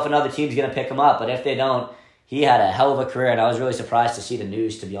 I don't know if another team's going to pick him up, but if they don't, he had a hell of a career, and I was really surprised to see the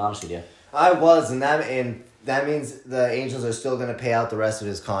news, to be honest with you. I was, and that means the Angels are still going to pay out the rest of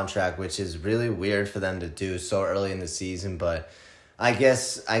his contract, which is really weird for them to do so early in the season, but I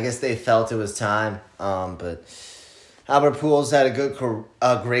guess they felt it was time. But Albert Pujols had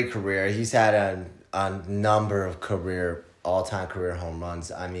a great career. He's had a number of all-time career home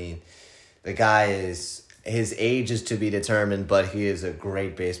runs. I mean, the guy his age is to be determined, but he is a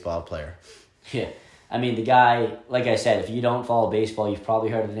great baseball player. Yeah. I mean, the guy, like I said, if you don't follow baseball, you've probably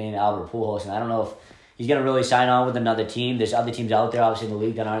heard of the name Albert Pujols, and I don't know if he's going to really sign on with another team. There's other teams out there, obviously, in the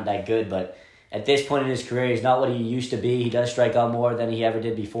league that aren't that good, but at this point in his career, he's not what he used to be. He does strike out more than he ever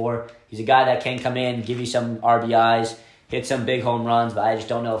did before. He's a guy that can come in, give you some RBIs, hit some big home runs, but I just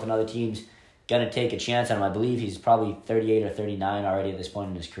don't know if another team's going to take a chance on him. I believe he's probably 38 or 39 already at this point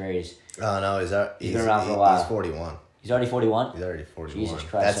in his career. He's been around for a while. He's 41. He's already 41? He's already 41. Jesus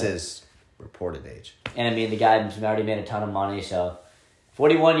Christ. That's his reported age. And I mean, the guy's already made a ton of money, so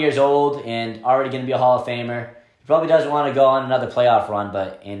 41 years old and already going to be a Hall of Famer. He probably doesn't want to go on another playoff run,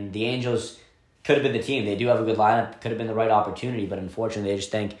 but in the Angels could have been the team. They do have a good lineup, could have been the right opportunity, but unfortunately they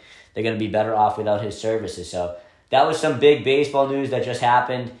just think they're going to be better off without his services. So that was some big baseball news that just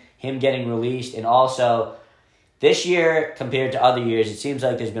happened, him getting released. And also, this year compared to other years, it seems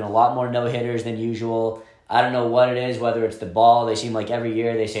like there's been a lot more no-hitters than usual. I don't know what it is, whether it's the ball. They seem like every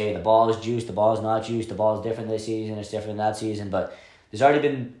year they say the ball is juiced, the ball is not juiced, the ball is different this season, it's different that season. But there's already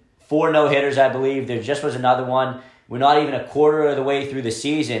been 4 no-hitters, I believe. There just was another one. We're not even a quarter of the way through the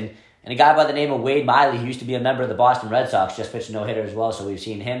season. And a guy by the name of Wade Miley, who used to be a member of the Boston Red Sox, just pitched a no-hitter as well. So we've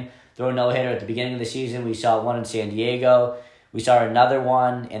seen him throw a no-hitter at the beginning of the season. We saw one in San Diego. We saw another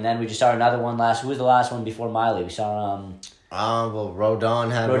one, and then we just saw another one last. Who was the last one before Miley? We saw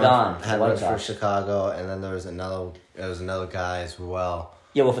Rodon had one for Chicago, and then there was another guy as well.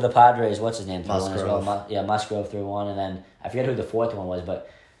 Yeah, well, for the Padres, what's his name? Musgrove. Musgrove threw one, and then I forget who the fourth one was,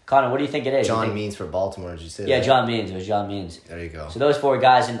 but Connor, what do you think it is? John Means for Baltimore, did you say that? Yeah, John Means. It was John Means. There you go. So those 4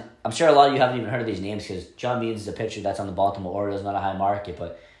 guys, and I'm sure a lot of you haven't even heard of these names because John Means is a pitcher that's on the Baltimore Orioles, not a high market,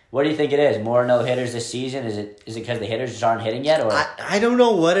 but what do you think it is? More no-hitters this season? Is it because the hitters just aren't hitting yet? Or I don't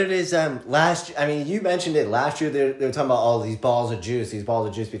know what it is. You mentioned it last year. They were talking about all these balls of juice. These balls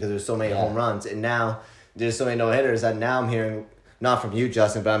of juice because there's so many home runs, and now there's so many no-hitters that now I'm hearing, not from you,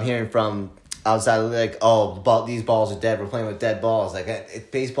 Justin, but I'm hearing from outside, like, these balls are dead. We're playing with dead balls.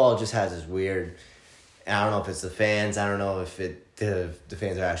 Like, baseball just has this weird. I don't know if it's the fans. I don't know if the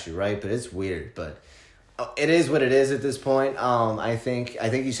fans are actually right, but it's weird. But it is what it is at this point. I think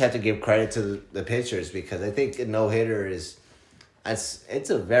you just have to give credit to the pitchers because I think a no-hitter it's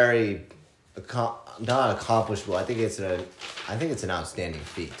a very not accomplishable. I think it's an outstanding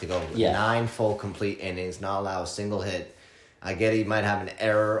feat to go 9 full complete innings, not allow a single hit. I get he might have an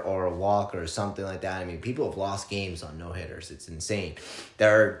error or a walk or something like that. I mean, people have lost games on no-hitters. It's insane.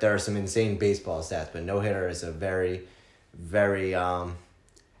 There are some insane baseball stats, but no-hitter is a very, very,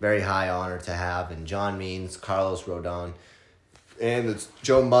 very high honor to have. And John Means, Carlos Rodon, and it's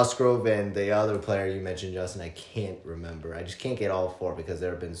Joe Musgrove and the other player you mentioned, Justin, I can't remember. I just can't get all four because there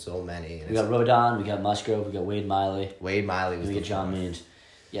have been so many. We got Rodon, we got Musgrove, we got Wade Miley. Wade Miley was we the got John Means.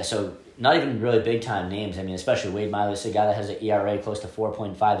 Yeah, so not even really big-time names. I mean, especially Wade Miley. It's a guy that has an ERA close to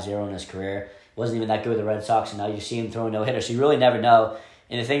 4.50 in his career. Wasn't even that good with the Red Sox, and now you see him throwing no-hitters. So you really never know.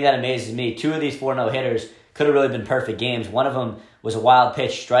 And the thing that amazes me, 2 of these 4 no-hitters could have really been perfect games. One of them was a wild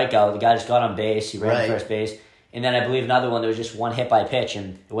pitch strikeout. The guy just got on base. He ran to first base. And then I believe another one, there was just one hit by pitch,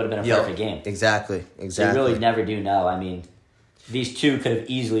 and it would have been a perfect game. Exactly. So you really never do know. I mean, these 2 could have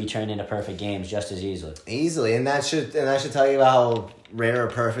easily turned into perfect games just as easily. And that should tell you how rare a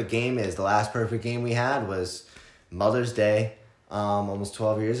perfect game is. The last perfect game we had was Mother's Day, almost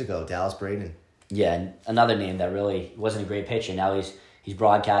 12 years ago. Dallas Braden. Yeah, and another name that really wasn't a great pitcher. Now he's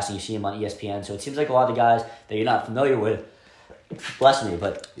broadcasting. You see him on ESPN. So it seems like a lot of the guys that you're not familiar with. Bless me,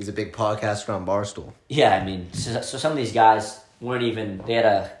 but he's a big podcaster on Barstool. Yeah, I mean, so some of these guys weren't even. They had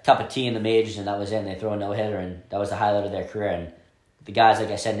a cup of tea in the majors, and that was it. And they throw a no-hitter, and that was the highlight of their career. And the guys, like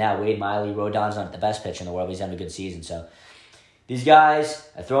I said, now Wade Miley, Rodon's not the best pitcher in the world. But he's having a good season. So these guys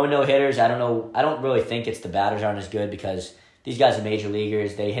are throwing no-hitters. I don't know. I don't really think it's the batters aren't as good because these guys are major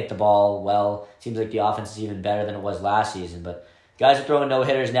leaguers. They hit the ball well. Seems like the offense is even better than it was last season. But guys are throwing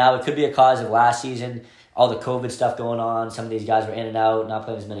no-hitters now. It could be a cause of last season. All the COVID stuff going on. Some of these guys were in and out, not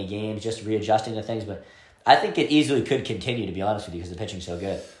playing as many games, just readjusting to things. But I think it easily could continue, to be honest with you, because the pitching's so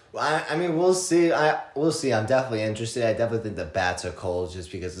good. Well, I mean, we'll see. We'll see. I'm definitely interested. I definitely think the bats are cold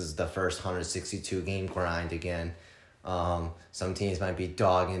just because this is the first 162-game grind again. Some teams might be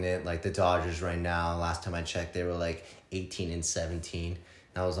dogging it, like the Dodgers right now. Last time I checked, they were like 18-17.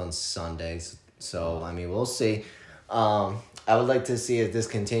 That was on Sundays. So, I mean, we'll see. I would like to see if this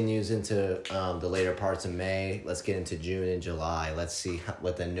continues into the later parts of May. Let's get into June and July. Let's see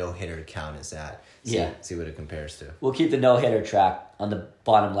what the no-hitter count is at. See what it compares to. We'll keep the no-hitter track on the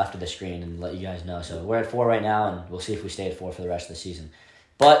bottom left of the screen and let you guys know. So we're at 4 right now, and we'll see if we stay at 4 for the rest of the season.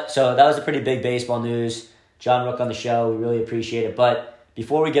 But, so that was a pretty big baseball news. John Rook on the show. We really appreciate it. But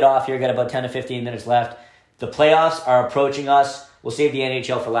before we get off here, got about 10 to 15 minutes left. The playoffs are approaching us. We'll save the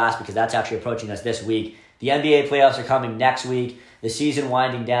NHL for last because that's actually approaching us this week. The NBA playoffs are coming next week. The season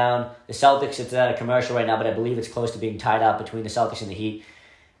winding down. The Celtics, it's at a commercial right now, but I believe it's close to being tied up between the Celtics and the Heat.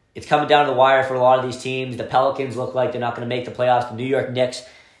 It's coming down to the wire for a lot of these teams. The Pelicans look like they're not going to make the playoffs. The New York Knicks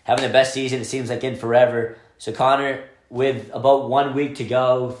having their best season, it seems like, in forever. So, Connor, with about 1 week to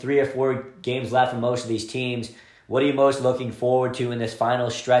go, 3 or 4 games left for most of these teams, what are you most looking forward to in this final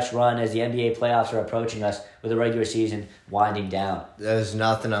stretch run as the NBA playoffs are approaching us with the regular season winding down? There's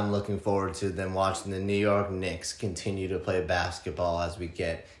nothing I'm looking forward to than watching the New York Knicks continue to play basketball as we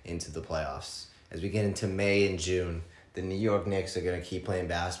get into the playoffs. As we get into May and June, the New York Knicks are going to keep playing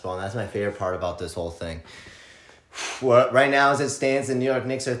basketball, and that's my favorite part about this whole thing. Right now, as it stands, the New York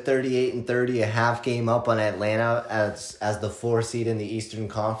Knicks are 38-30, a half game up on Atlanta as the 4 seed in the Eastern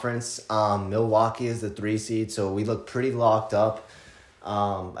Conference. Milwaukee is the 3 seed, so we look pretty locked up.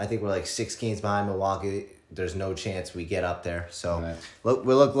 I think we're like 6 games behind Milwaukee. There's no chance we get up there. So right.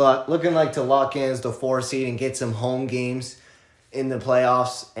 We're looking like to lock in as the 4 seed and get some home games in the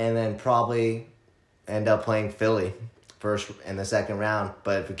playoffs, and then probably end up playing Philly first and the second round.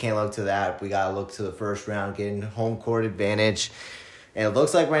 But if we can't look to that, we got to look to the first round, getting home court advantage. And it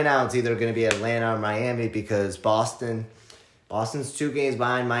looks like right now it's either going to be Atlanta or Miami because Boston's 2 games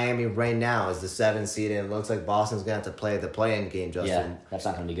behind Miami right now as the 7th seed, and it looks like Boston's going to have to play the play-in game, Justin. Yeah, that's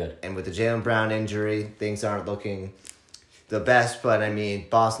not going to be good. And with the Jaylen Brown injury, things aren't looking the best, but I mean,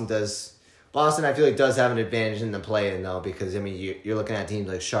 Boston I feel like does have an advantage in the play-in though, because I mean, you're looking at teams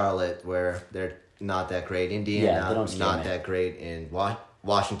like Charlotte where they're not that great. Indiana, not that great. And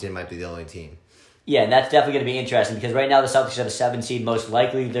Washington might be the only team. Yeah, and that's definitely going to be interesting because right now the Celtics have a 7 seed. Most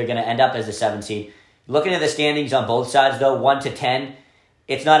likely they're going to end up as a 7 seed. Looking at the standings on both sides, though, 1 to 10,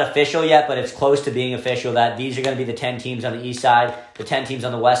 it's not official yet, but it's close to being official that these are going to be the 10 teams on the east side, the 10 teams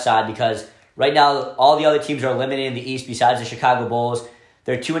on the west side, because right now all the other teams are eliminated in the east besides the Chicago Bulls.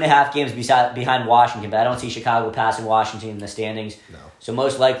 They're 2.5 games behind Washington, but I don't see Chicago passing Washington in the standings. No. So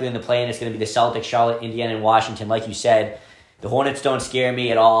most likely in the play-in, it's going to be the Celtics, Charlotte, Indiana, and Washington. Like you said, the Hornets don't scare me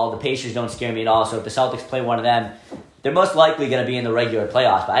at all. The Pacers don't scare me at all. So if the Celtics play one of them, they're most likely going to be in the regular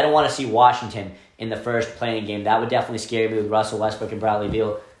playoffs. But I don't want to see Washington in the first play-in game. That would definitely scare me with Russell Westbrook and Bradley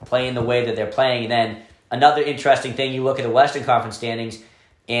Beal playing the way that they're playing. And then another interesting thing, you look at the Western Conference standings,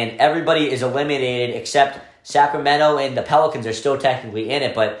 and everybody is eliminated except Sacramento and the Pelicans are still technically in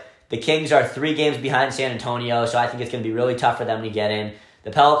it, but the Kings are 3 games behind San Antonio, so I think it's going to be really tough for them to get in.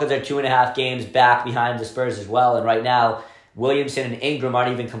 The Pelicans are 2.5 games back behind the Spurs as well, and right now, Williamson and Ingram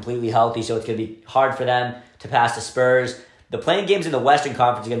aren't even completely healthy, so it's going to be hard for them to pass the Spurs. The playing games in the Western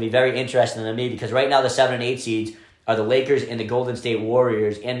Conference are going to be very interesting to me because right now the 7 and 8 seeds are the Lakers and the Golden State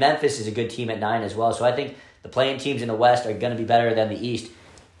Warriors, and Memphis is a good team at 9 as well, so I think the playing teams in the West are going to be better than the East.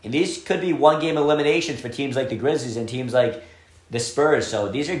 And these could be one-game eliminations for teams like the Grizzlies and teams like the Spurs. So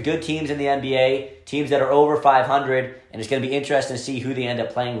these are good teams in the NBA, teams that are over 500, and it's going to be interesting to see who they end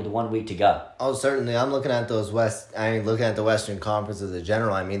up playing with 1 week to go. Oh, certainly. I'm looking at looking at the Western Conference as a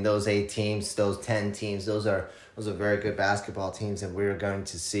general. I mean, those 8 teams, those 10 teams, those are very good basketball teams, and we're going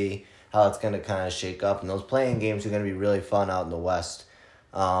to see how it's going to kind of shake up. And those playing games are going to be really fun out in the West.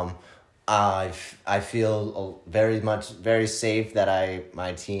 I feel very safe that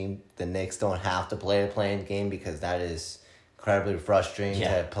my team, the Knicks, don't have to play a playing game because that is incredibly frustrating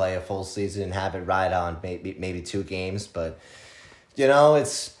to play a full season and have it ride on maybe 2 games. But,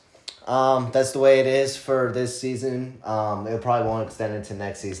 it's that's the way it is for this season. It probably won't extend into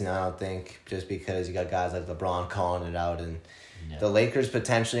next season, I don't think, just because you got guys like LeBron calling it out and the Lakers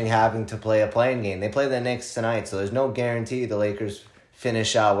potentially having to play a playing game. They play the Knicks tonight, so there's no guarantee the Lakers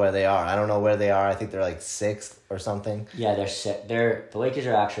finish out where they are. I don't know where they are. I think they're like 6th or something. Yeah, the Lakers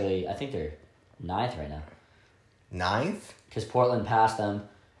are actually, I think they're 9th right now. 9th? Because Portland passed them,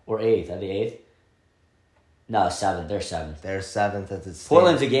 or 8th. Are they 8th? No, 7th. They're 7th. They're 7th at the state.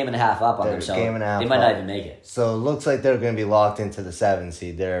 Portland's a game and a half up on them, so they might not even make it. So it looks like they're going to be locked into the 7th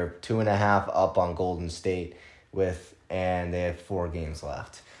seed. They're 2.5 up on Golden State and they have 4 games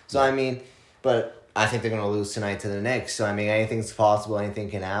left. So, but I think they're going to lose tonight to the Knicks. So, anything's possible. Anything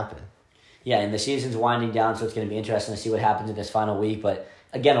can happen. Yeah, and the season's winding down, so it's going to be interesting to see what happens in this final week. But,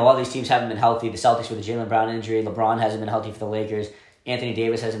 again, a lot of these teams haven't been healthy. The Celtics with the Jaylen Brown injury. LeBron hasn't been healthy for the Lakers. Anthony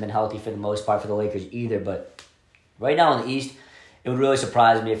Davis hasn't been healthy for the most part for the Lakers either. But right now in the East, it would really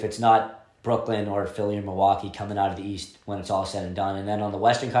surprise me if it's not Brooklyn or Philly or Milwaukee coming out of the East when it's all said and done. And then on the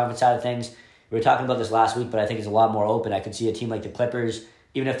Western Conference side of things, we were talking about this last week, but I think it's a lot more open. I could see a team like the Clippers,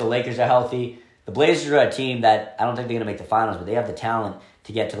 even if the Lakers are healthy. The Blazers are a team that I don't think they're going to make the finals, but they have the talent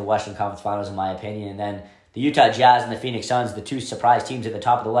to get to the Western Conference Finals, in my opinion. And then the Utah Jazz and the Phoenix Suns, the 2 surprise teams at the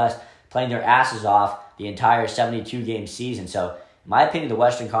top of the West, playing their asses off the entire 72-game season. So, in my opinion, the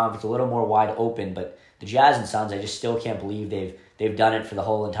Western Conference a little more wide open, but the Jazz and Suns, I just still can't believe they've done it for the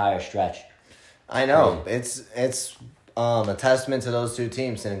whole entire stretch. I know. It's a testament to those 2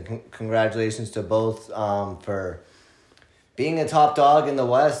 teams, and congratulations to both for being a top dog in the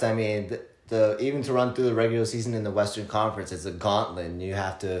West. Even to run through the regular season in the Western Conference, it's a gauntlet. And you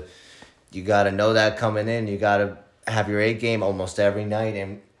got to know that coming in. You got to have your A game almost every night,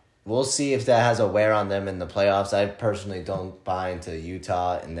 and we'll see if that has a wear on them in the playoffs. I personally don't buy into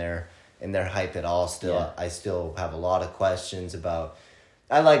Utah and their hype at all. I still have a lot of questions about.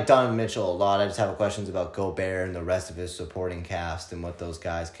 I like Donovan Mitchell a lot. I just have questions about Gobert and the rest of his supporting cast and what those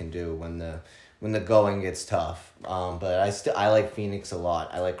guys can do when the going gets tough. But I like Phoenix a lot.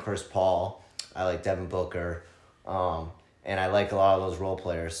 I like Chris Paul. I like Devin Booker, and I like a lot of those role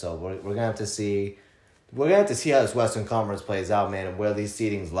players. So we're gonna have to see. We're gonna have to see how this Western Conference plays out, man, and where these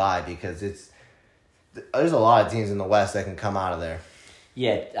seedings lie, because there's a lot of teams in the West that can come out of there.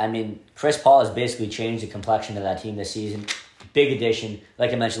 Yeah, Chris Paul has basically changed the complexion of that team this season. Big addition,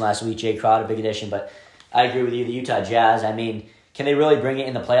 like I mentioned last week. Jay Crowder, big addition. But I agree with you. The Utah Jazz. Can they really bring it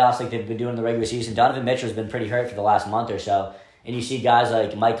in the playoffs like they've been doing in the regular season? Donovan Mitchell has been pretty hurt for the last month or so. And you see guys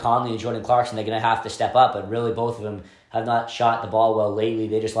like Mike Conley and Jordan Clarkson, they're going to have to step up. But really, both of them have not shot the ball well lately.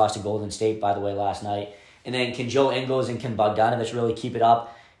 They just lost to Golden State, by the way, last night. And then can Joe Ingles and can Bogdanovich really keep it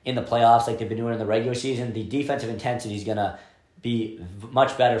up in the playoffs like they've been doing in the regular season? The defensive intensity is going to be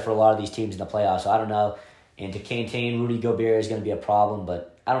much better for a lot of these teams in the playoffs. So I don't know. And to contain Rudy Gobert is going to be a problem.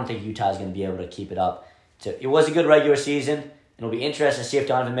 But I don't think Utah is going to be able to keep it up. So it was a good regular season. It'll be interesting to see if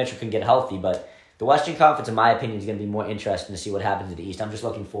Donovan Mitchell can get healthy. But the Western Conference, in my opinion, is going to be more interesting to see what happens in the East. I'm just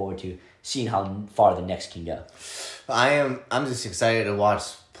looking forward to seeing how far the Knicks can go. I'm just excited to watch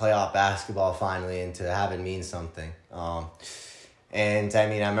playoff basketball finally and to have it mean something. And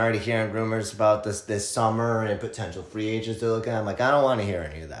I'm already hearing rumors about this summer and potential free agents they're looking at. I'm like, I don't want to hear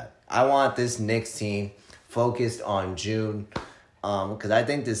any of that. I want this Knicks team focused on June, because I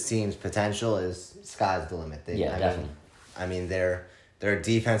think this team's potential is sky's the limit. Definitely. They're a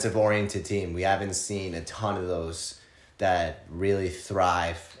defensive-oriented team. We haven't seen a ton of those that really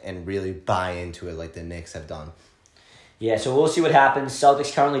thrive and really buy into it like the Knicks have done. Yeah, so we'll see what happens.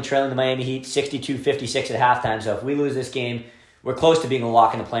 Celtics currently trailing the Miami Heat 62-56 at halftime. So if we lose this game, we're close to being a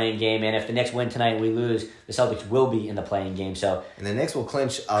lock in the playing game. And if the Knicks win tonight and we lose, the Celtics will be in the playing game. So And the Knicks will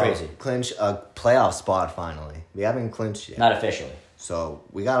clinch Crazy. a playoff spot finally. We haven't clinched yet. not officially. So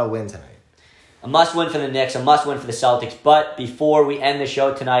we got to win tonight. A must-win for the Knicks, a must-win for the Celtics. But before we end the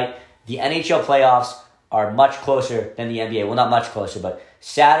show tonight, the NHL playoffs are much closer than the NBA. Well, not much closer, but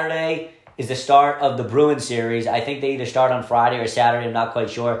Saturday is the start of the Bruins series. I think they either start on Friday or Saturday. I'm not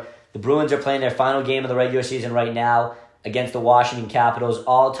quite sure. The Bruins are playing their final game of the regular season right now against the Washington Capitals,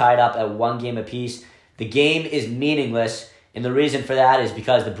 all tied up at 1 game apiece. The game is meaningless, and the reason for that is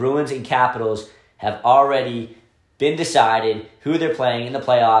because the Bruins and Capitals have already been decided who they're playing in the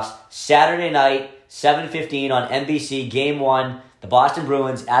playoffs. Saturday night, 7:15 on NBC, Game 1, the Boston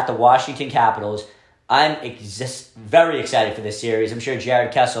Bruins at the Washington Capitals. I'm just very excited for this series. I'm sure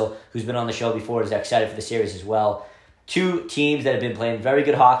Jared Kessel, who's been on the show before, is excited for the series as well. Two teams that have been playing very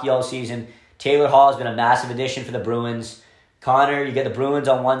good hockey all season. Taylor Hall has been a massive addition for the Bruins. Connor, you get the Bruins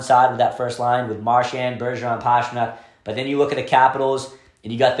on one side with that first line with Marchand, Bergeron, Pastrnak. But then you look at the Capitals,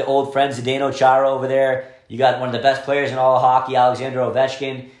 and you got the old friend Zdeno Chara over there. You got one of the best players in all of hockey, Alexander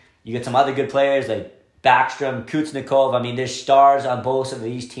Ovechkin. You get some other good players like Backstrom, Kuznetsov. I mean, there's stars on both of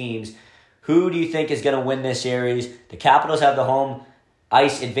these teams. Who do you think is going to win this series? The Capitals have the home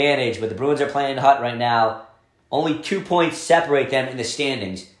ice advantage, but the Bruins are playing hot right now. Only 2 points separate them in the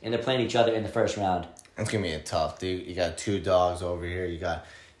standings, and they're playing each other in the first round. It's gonna be a tough, dude. You got two dogs over here. You got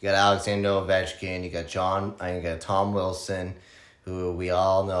Alexander Ovechkin. You got Tom Wilson, who we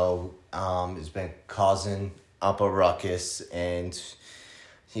all know has been causing up a ruckus, and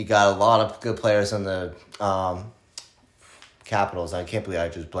you got a lot of good players on the Capitals. I can't believe I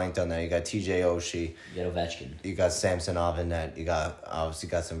just blanked on that. You got TJ Oshie. You got Ovechkin. You got Samsonov in net. You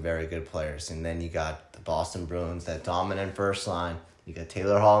got some very good players, and then you got the Boston Bruins, that dominant first line. You got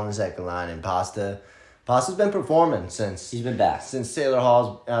Taylor Hall in the second line, and Pasta's been performing since He's been back. Since Taylor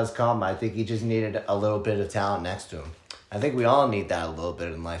Hall has come. I think he just needed a little bit of talent next to him. I think we all need that a little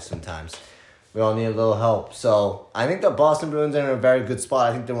bit in life sometimes. We all need a little help. So I think the Boston Bruins are in a very good spot.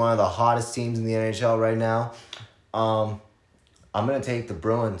 I think they're one of the hottest teams in the NHL right now. I'm gonna take the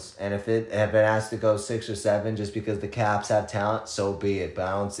Bruins, and if it has to go 6 or 7, just because the Caps have talent, so be it. But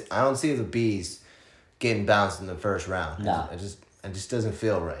I don't see the Bees getting bounced in the first round. No. It just doesn't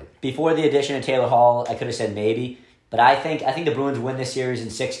feel right. Before the addition of Taylor Hall, I could have said maybe, but I think the Bruins win this series in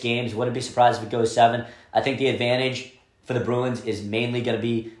 6 games. Wouldn't be surprised if it goes 7. I think the advantage for the Bruins is mainly going to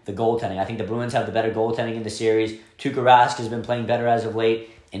be the goaltending. I think the Bruins have the better goaltending in the series. Tuukka Rask has been playing better as of late,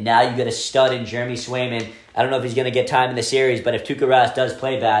 and now you get a stud in Jeremy Swayman. I don't know if he's going to get time in the series, but if Tuukka Rask does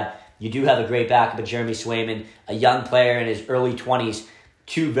play bad, you do have a great backup of Jeremy Swayman, a young player in his early 20s,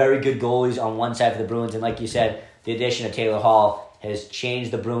 2 very good goalies on one side for the Bruins, and like you said, the addition of Taylor Hall has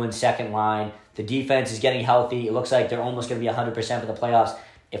changed the Bruins' second line. The defense is getting healthy. It looks like they're almost going to be 100% for the playoffs,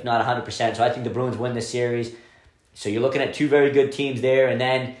 if not 100%. So I think the Bruins win this series. So you're looking at 2 very good teams there. And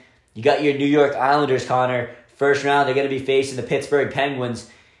then you got your New York Islanders, Connor. First round, they're going to be facing the Pittsburgh Penguins.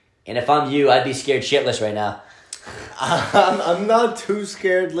 And if I'm you, I'd be scared shitless right now. I'm not too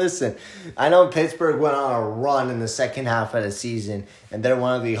scared. Listen, I know Pittsburgh went on a run in the second half of the season, and they're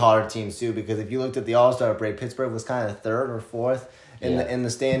one of the harder teams too. Because if you looked at the All-Star break, Pittsburgh was kind of 3rd or 4th in the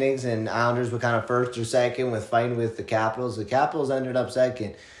standings, and Islanders were kind of 1st or 2nd with fighting with the Capitals. The Capitals ended up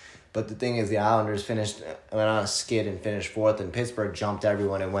 2nd, but the thing is, the Islanders went on a skid and finished 4th, and Pittsburgh jumped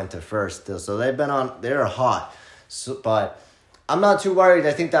everyone and went to 1st still. So they're hot. So, but I'm not too worried.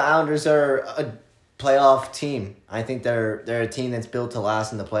 I think the Islanders are a playoff team. I think they're a team that's built to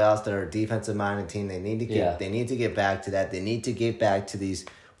last in the playoffs. They're a defensive minded team. They need to get back to that. They need to get back to these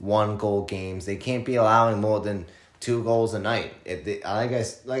 1-goal games. They can't be allowing more than 2 goals a night.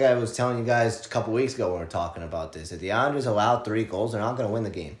 Like I was telling you guys a couple weeks ago when we were talking about this, if the Islanders allow 3 goals, they're not going to win the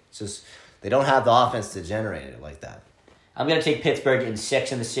game. It's just they don't have the offense to generate it like that. I'm going to take Pittsburgh in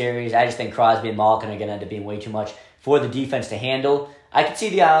 6 in the series. I just think Crosby and Malkin are going to end up being way too much for the defense to handle. I could see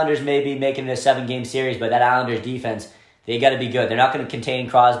the Islanders maybe making it a 7-game series, but that Islanders defense, they got to be good. They're not going to contain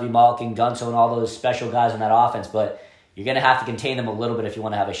Crosby, Malkin, Gunsel, and all those special guys on that offense, but you're going to have to contain them a little bit if you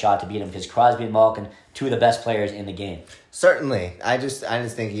want to have a shot to beat them, because Crosby and Malkin, 2 of the best players in the game. Certainly. I just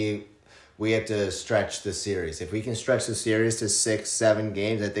think we have to stretch the series. If we can stretch the series to 6-7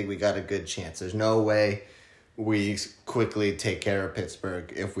 games, I think we got a good chance. There's no way we quickly take care of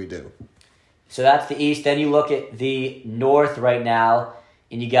Pittsburgh if we do. So that's the East. Then you look at the North right now,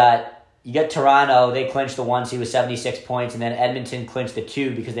 and you got Toronto. They clinched the 1 seed with 76 points, and then Edmonton clinched the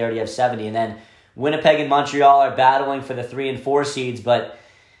 2 because they already have 70. And then Winnipeg and Montreal are battling for the 3 and 4 seeds, but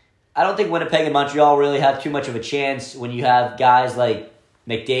I don't think Winnipeg and Montreal really have too much of a chance when you have guys like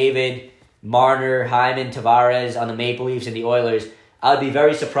McDavid, Marner, Hyman, Tavares on the Maple Leafs and the Oilers, I would be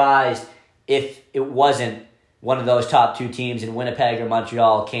very surprised if it wasn't one of those top two teams in Winnipeg or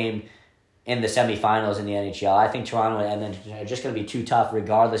Montreal came in the semifinals in the NHL. I think Toronto and Edmonton are just going to be too tough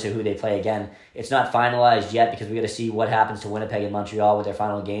regardless of who they play again. It's not finalized yet because we got to see what happens to Winnipeg and Montreal with their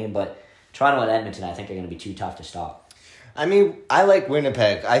final game, but Toronto and Edmonton I think are going to be too tough to stop. I mean, I like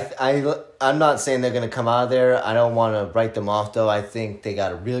Winnipeg. I'm not saying they're going to come out of there. I don't want to write them off, though. I think they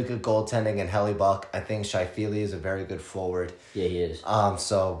got a really good goaltending in Hellebuck. I think Scheifele is a very good forward. Yeah, he is.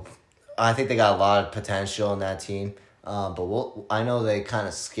 So I think they got a lot of potential in that team. But I know they kind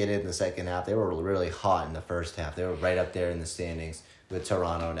of skidded in the second half. They were really hot in the first half. They were right up there in the standings with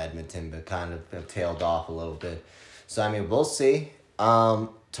Toronto and Edmonton, but kind of have tailed off a little bit. So, I mean, we'll see.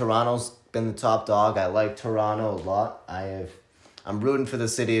 Toronto's been the top dog. I like Toronto a lot. I'm rooting for the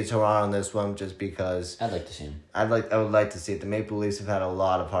city of Toronto on this one just because I'd like to see him. I would like to see it. The Maple Leafs have had a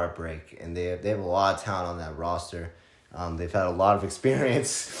lot of heartbreak, and they have a lot of talent on that roster. They've had a lot of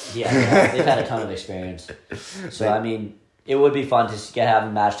experience. Yeah, they've had a ton of experience. So, I mean, it would be fun to have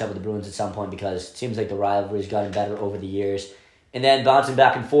them matched up with the Bruins at some point because it seems like the rivalry's gotten better over the years. And then bouncing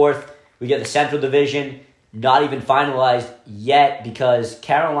back and forth, we get the Central Division, not even finalized yet because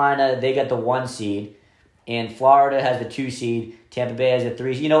Carolina, they got the 1 seed, and Florida has the 2 seed. Tampa Bay has the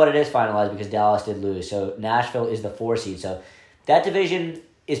 3 seed. You know what? It is finalized because Dallas did lose. So Nashville is the 4 seed. So that division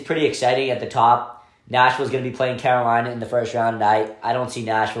is pretty exciting at the top. Nashville's going to be playing Carolina in the first round, and I don't see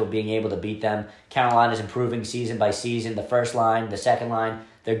Nashville being able to beat them. Carolina's improving season by season. The first line, the second line,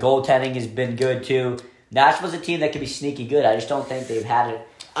 their goaltending has been good too. Nashville's a team that can be sneaky good. I just don't think they've had it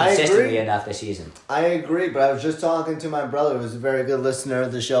consistently enough this season. I agree, but I was just talking to my brother, who's a very good listener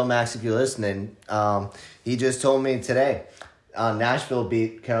of the show, Max, if you're listening. He just told me today, Nashville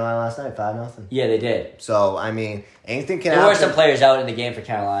beat Carolina last night, 5-0. Yeah, they did. So, I mean, anything can happen. There were some players out in the game for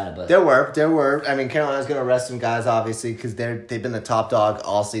Carolina, but There were. I mean, Carolina's going to rest some guys, obviously, because they've been the top dog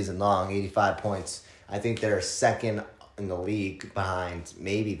all season long, 85 points. I think they're second in the league behind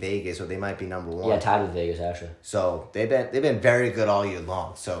maybe Vegas, or they might be number 1. yeah, tied with Vegas actually. So they've been very good all year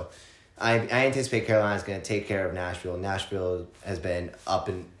long. So I anticipate Carolina's going to take care of Nashville. Nashville has been up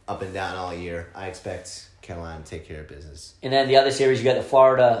and down all year. I expect Carolina to take care of business. And then the other series, you got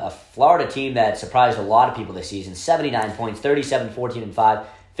a Florida team that surprised a lot of people this season. 79 points, 37, 14, and 5.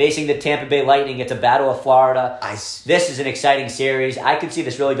 Facing the Tampa Bay Lightning. It's a battle of Florida. This is an exciting series. I could see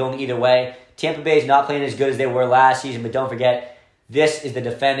this really going either way. Tampa Bay is not playing as good as they were last season, but don't forget, this is the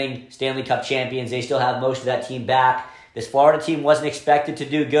defending Stanley Cup champions. They still have most of that team back. This Florida team wasn't expected to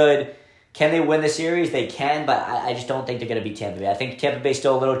do good. Can they win the series? They can, but I just don't think they're going to beat Tampa Bay. I think Tampa Bay's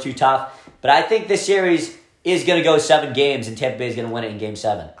still a little too tough, but I think this series is going to go 7 games, and Tampa Bay is going to win it in Game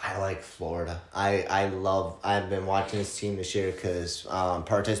 7. I like Florida. I've been watching this team this year because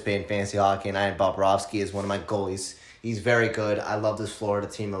participating in fantasy hockey, and I had Bobrovsky as one of my goalies. He's very good. I love this Florida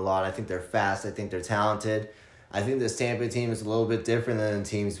team a lot. I think they're fast. I think they're talented. I think this Tampa team is a little bit different than the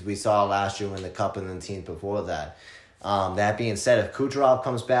teams we saw last year in the Cup and the teams before that. That being said, if Kucherov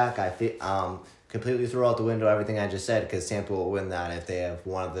comes back, I completely throw out the window everything I just said because Tampa will win that if they have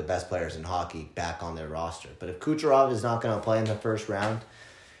one of the best players in hockey back on their roster. But if Kucherov is not going to play in the first round,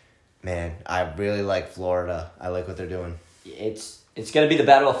 man, I really like Florida. I like what they're doing. It's going to be the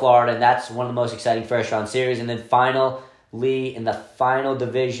Battle of Florida, and that's one of the most exciting first-round series. And then finally, in the final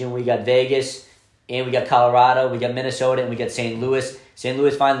division, we got Vegas, and we got Colorado, we got Minnesota, and we got St. Louis. St.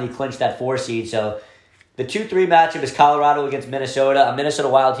 Louis finally clinched that 4 seed, so the 2-3 matchup is Colorado against Minnesota, a Minnesota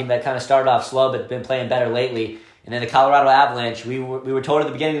Wild team that kind of started off slow but been playing better lately. And then the Colorado Avalanche, we were told at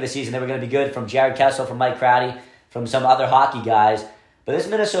the beginning of the season they were going to be good from Jared Kessel, from Mike Crowdy, from some other hockey guys. But this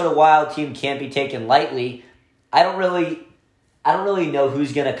Minnesota Wild team can't be taken lightly. I don't really know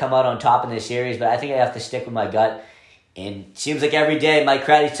who's going to come out on top in this series, but I think I have to stick with my gut. And it seems like every day Mike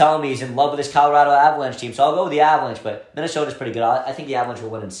Crowdy's telling me he's in love with this Colorado Avalanche team, so I'll go with the Avalanche, but Minnesota's pretty good. I think the Avalanche will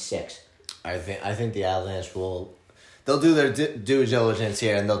win in 6. I think the Avalanche they'll do their due diligence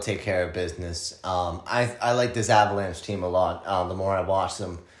here and they'll take care of business. I like this Avalanche team a lot. The more I watch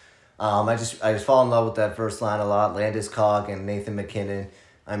them, I just fall in love with that first line a lot. Landeskog and Nathan MacKinnon.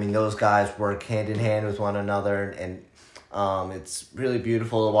 I mean, those guys work hand in hand with one another, and it's really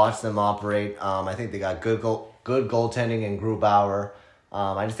beautiful to watch them operate. I think they got good goaltending in Grubauer.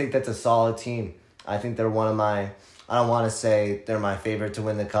 I just think that's a solid team. I think they're one of my. I don't want to say they're my favorite to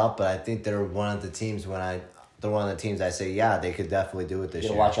win the Cup, but I think they're one of the teams they're one of the teams I say, yeah, they could definitely do it this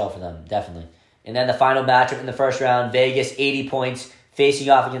year. Watch out for them, definitely. And then the final matchup in the first round, Vegas, 80 points, facing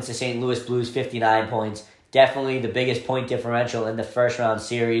off against the St. Louis Blues, 59 points. Definitely the biggest point differential in the first round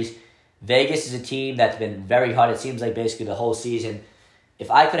series. Vegas is a team that's been very hot, it seems like basically the whole season. If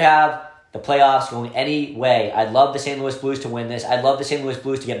I could have the playoffs going any way. I'd love the St. Louis Blues to win this. I'd love the St. Louis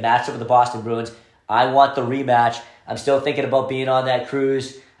Blues to get matched up with the Boston Bruins. I want the rematch. I'm still thinking about being on that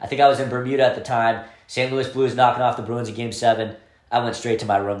cruise. I think I was in Bermuda at the time. St. Louis Blues knocking off the Bruins in Game 7. I went straight to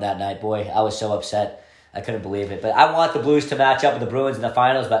my room that night. Boy, I was so upset. I couldn't believe it. But I want the Blues to match up with the Bruins in the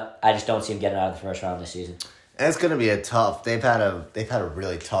finals, but I just don't see them getting out of the first round this season. And it's going to be a tough. They've had a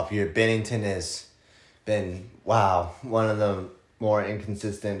really tough year. Binnington has been one of the more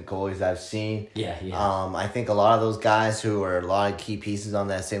inconsistent goalies I've seen. Yeah. I think a lot of those guys who are a lot of key pieces on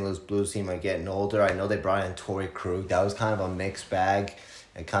that St. Louis Blues team are getting older. I know they brought in Torrey Krug. That was kind of a mixed bag.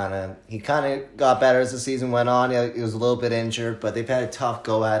 He kind of got better as the season went on. He was a little bit injured, but they've had a tough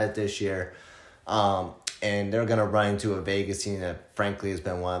go at it this year. And they're going to run into a Vegas team that, frankly, has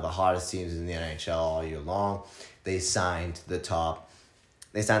been one of the hottest teams in the NHL all year long. They signed the top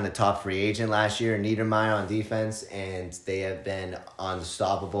free agent last year, Niedermeyer, on defense, and they have been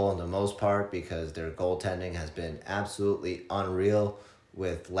unstoppable in the most part because their goaltending has been absolutely unreal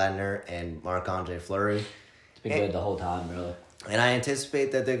with Ledner and Marc-Andre Fleury. It's been good the whole time, really. And I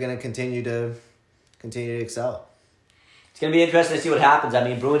anticipate that they're going to continue to excel. It's going to be interesting to see what happens. I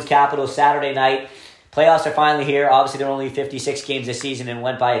mean, Bruins Capitals Saturday night. Playoffs are finally here. Obviously, there are only 56 games this season and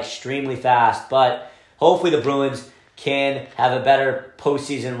went by extremely fast. But hopefully the Bruins can have a better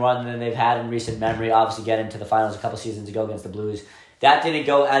postseason run than they've had in recent memory. Obviously, get into the finals a couple seasons ago against the Blues. That didn't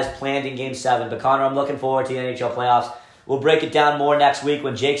go as planned in Game 7. But, Connor, I'm looking forward to the NHL playoffs. We'll break it down more next week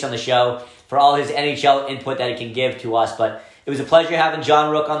when Jake's on the show for all his NHL input that he can give to us. But it was a pleasure having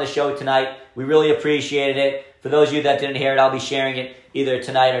John Rook on the show tonight. We really appreciated it. For those of you that didn't hear it, I'll be sharing it either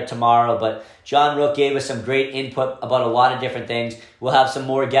tonight or tomorrow. But John Rook gave us some great input about a lot of different things. We'll have some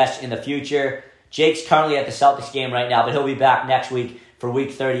more guests in the future. Jake's currently at the Celtics game right now, but he'll be back next week for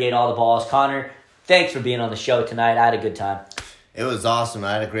Week 38, All the Balls. Connor, thanks for being on the show tonight. I had a good time. It was awesome.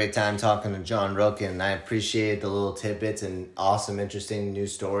 I had a great time talking to John Rook, and I appreciate the little tidbits and awesome, interesting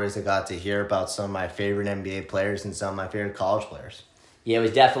news stories I got to hear about some of my favorite NBA players and some of my favorite college players. Yeah, it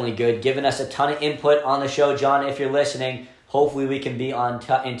was definitely good. Giving us a ton of input on the show, John. If you're listening, hopefully we can be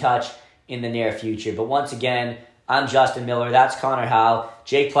in touch in the near future. But once again, I'm Justin Miller. That's Connor Howe.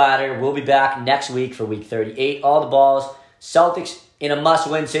 Jake Platter will be back next week for Week 38. All the Balls. Celtics in a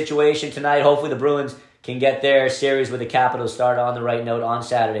must-win situation tonight. Hopefully the Bruins can get their series with the Capitals started on the right note on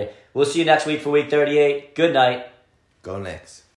Saturday. We'll see you next week for Week 38. Good night. Go Knicks.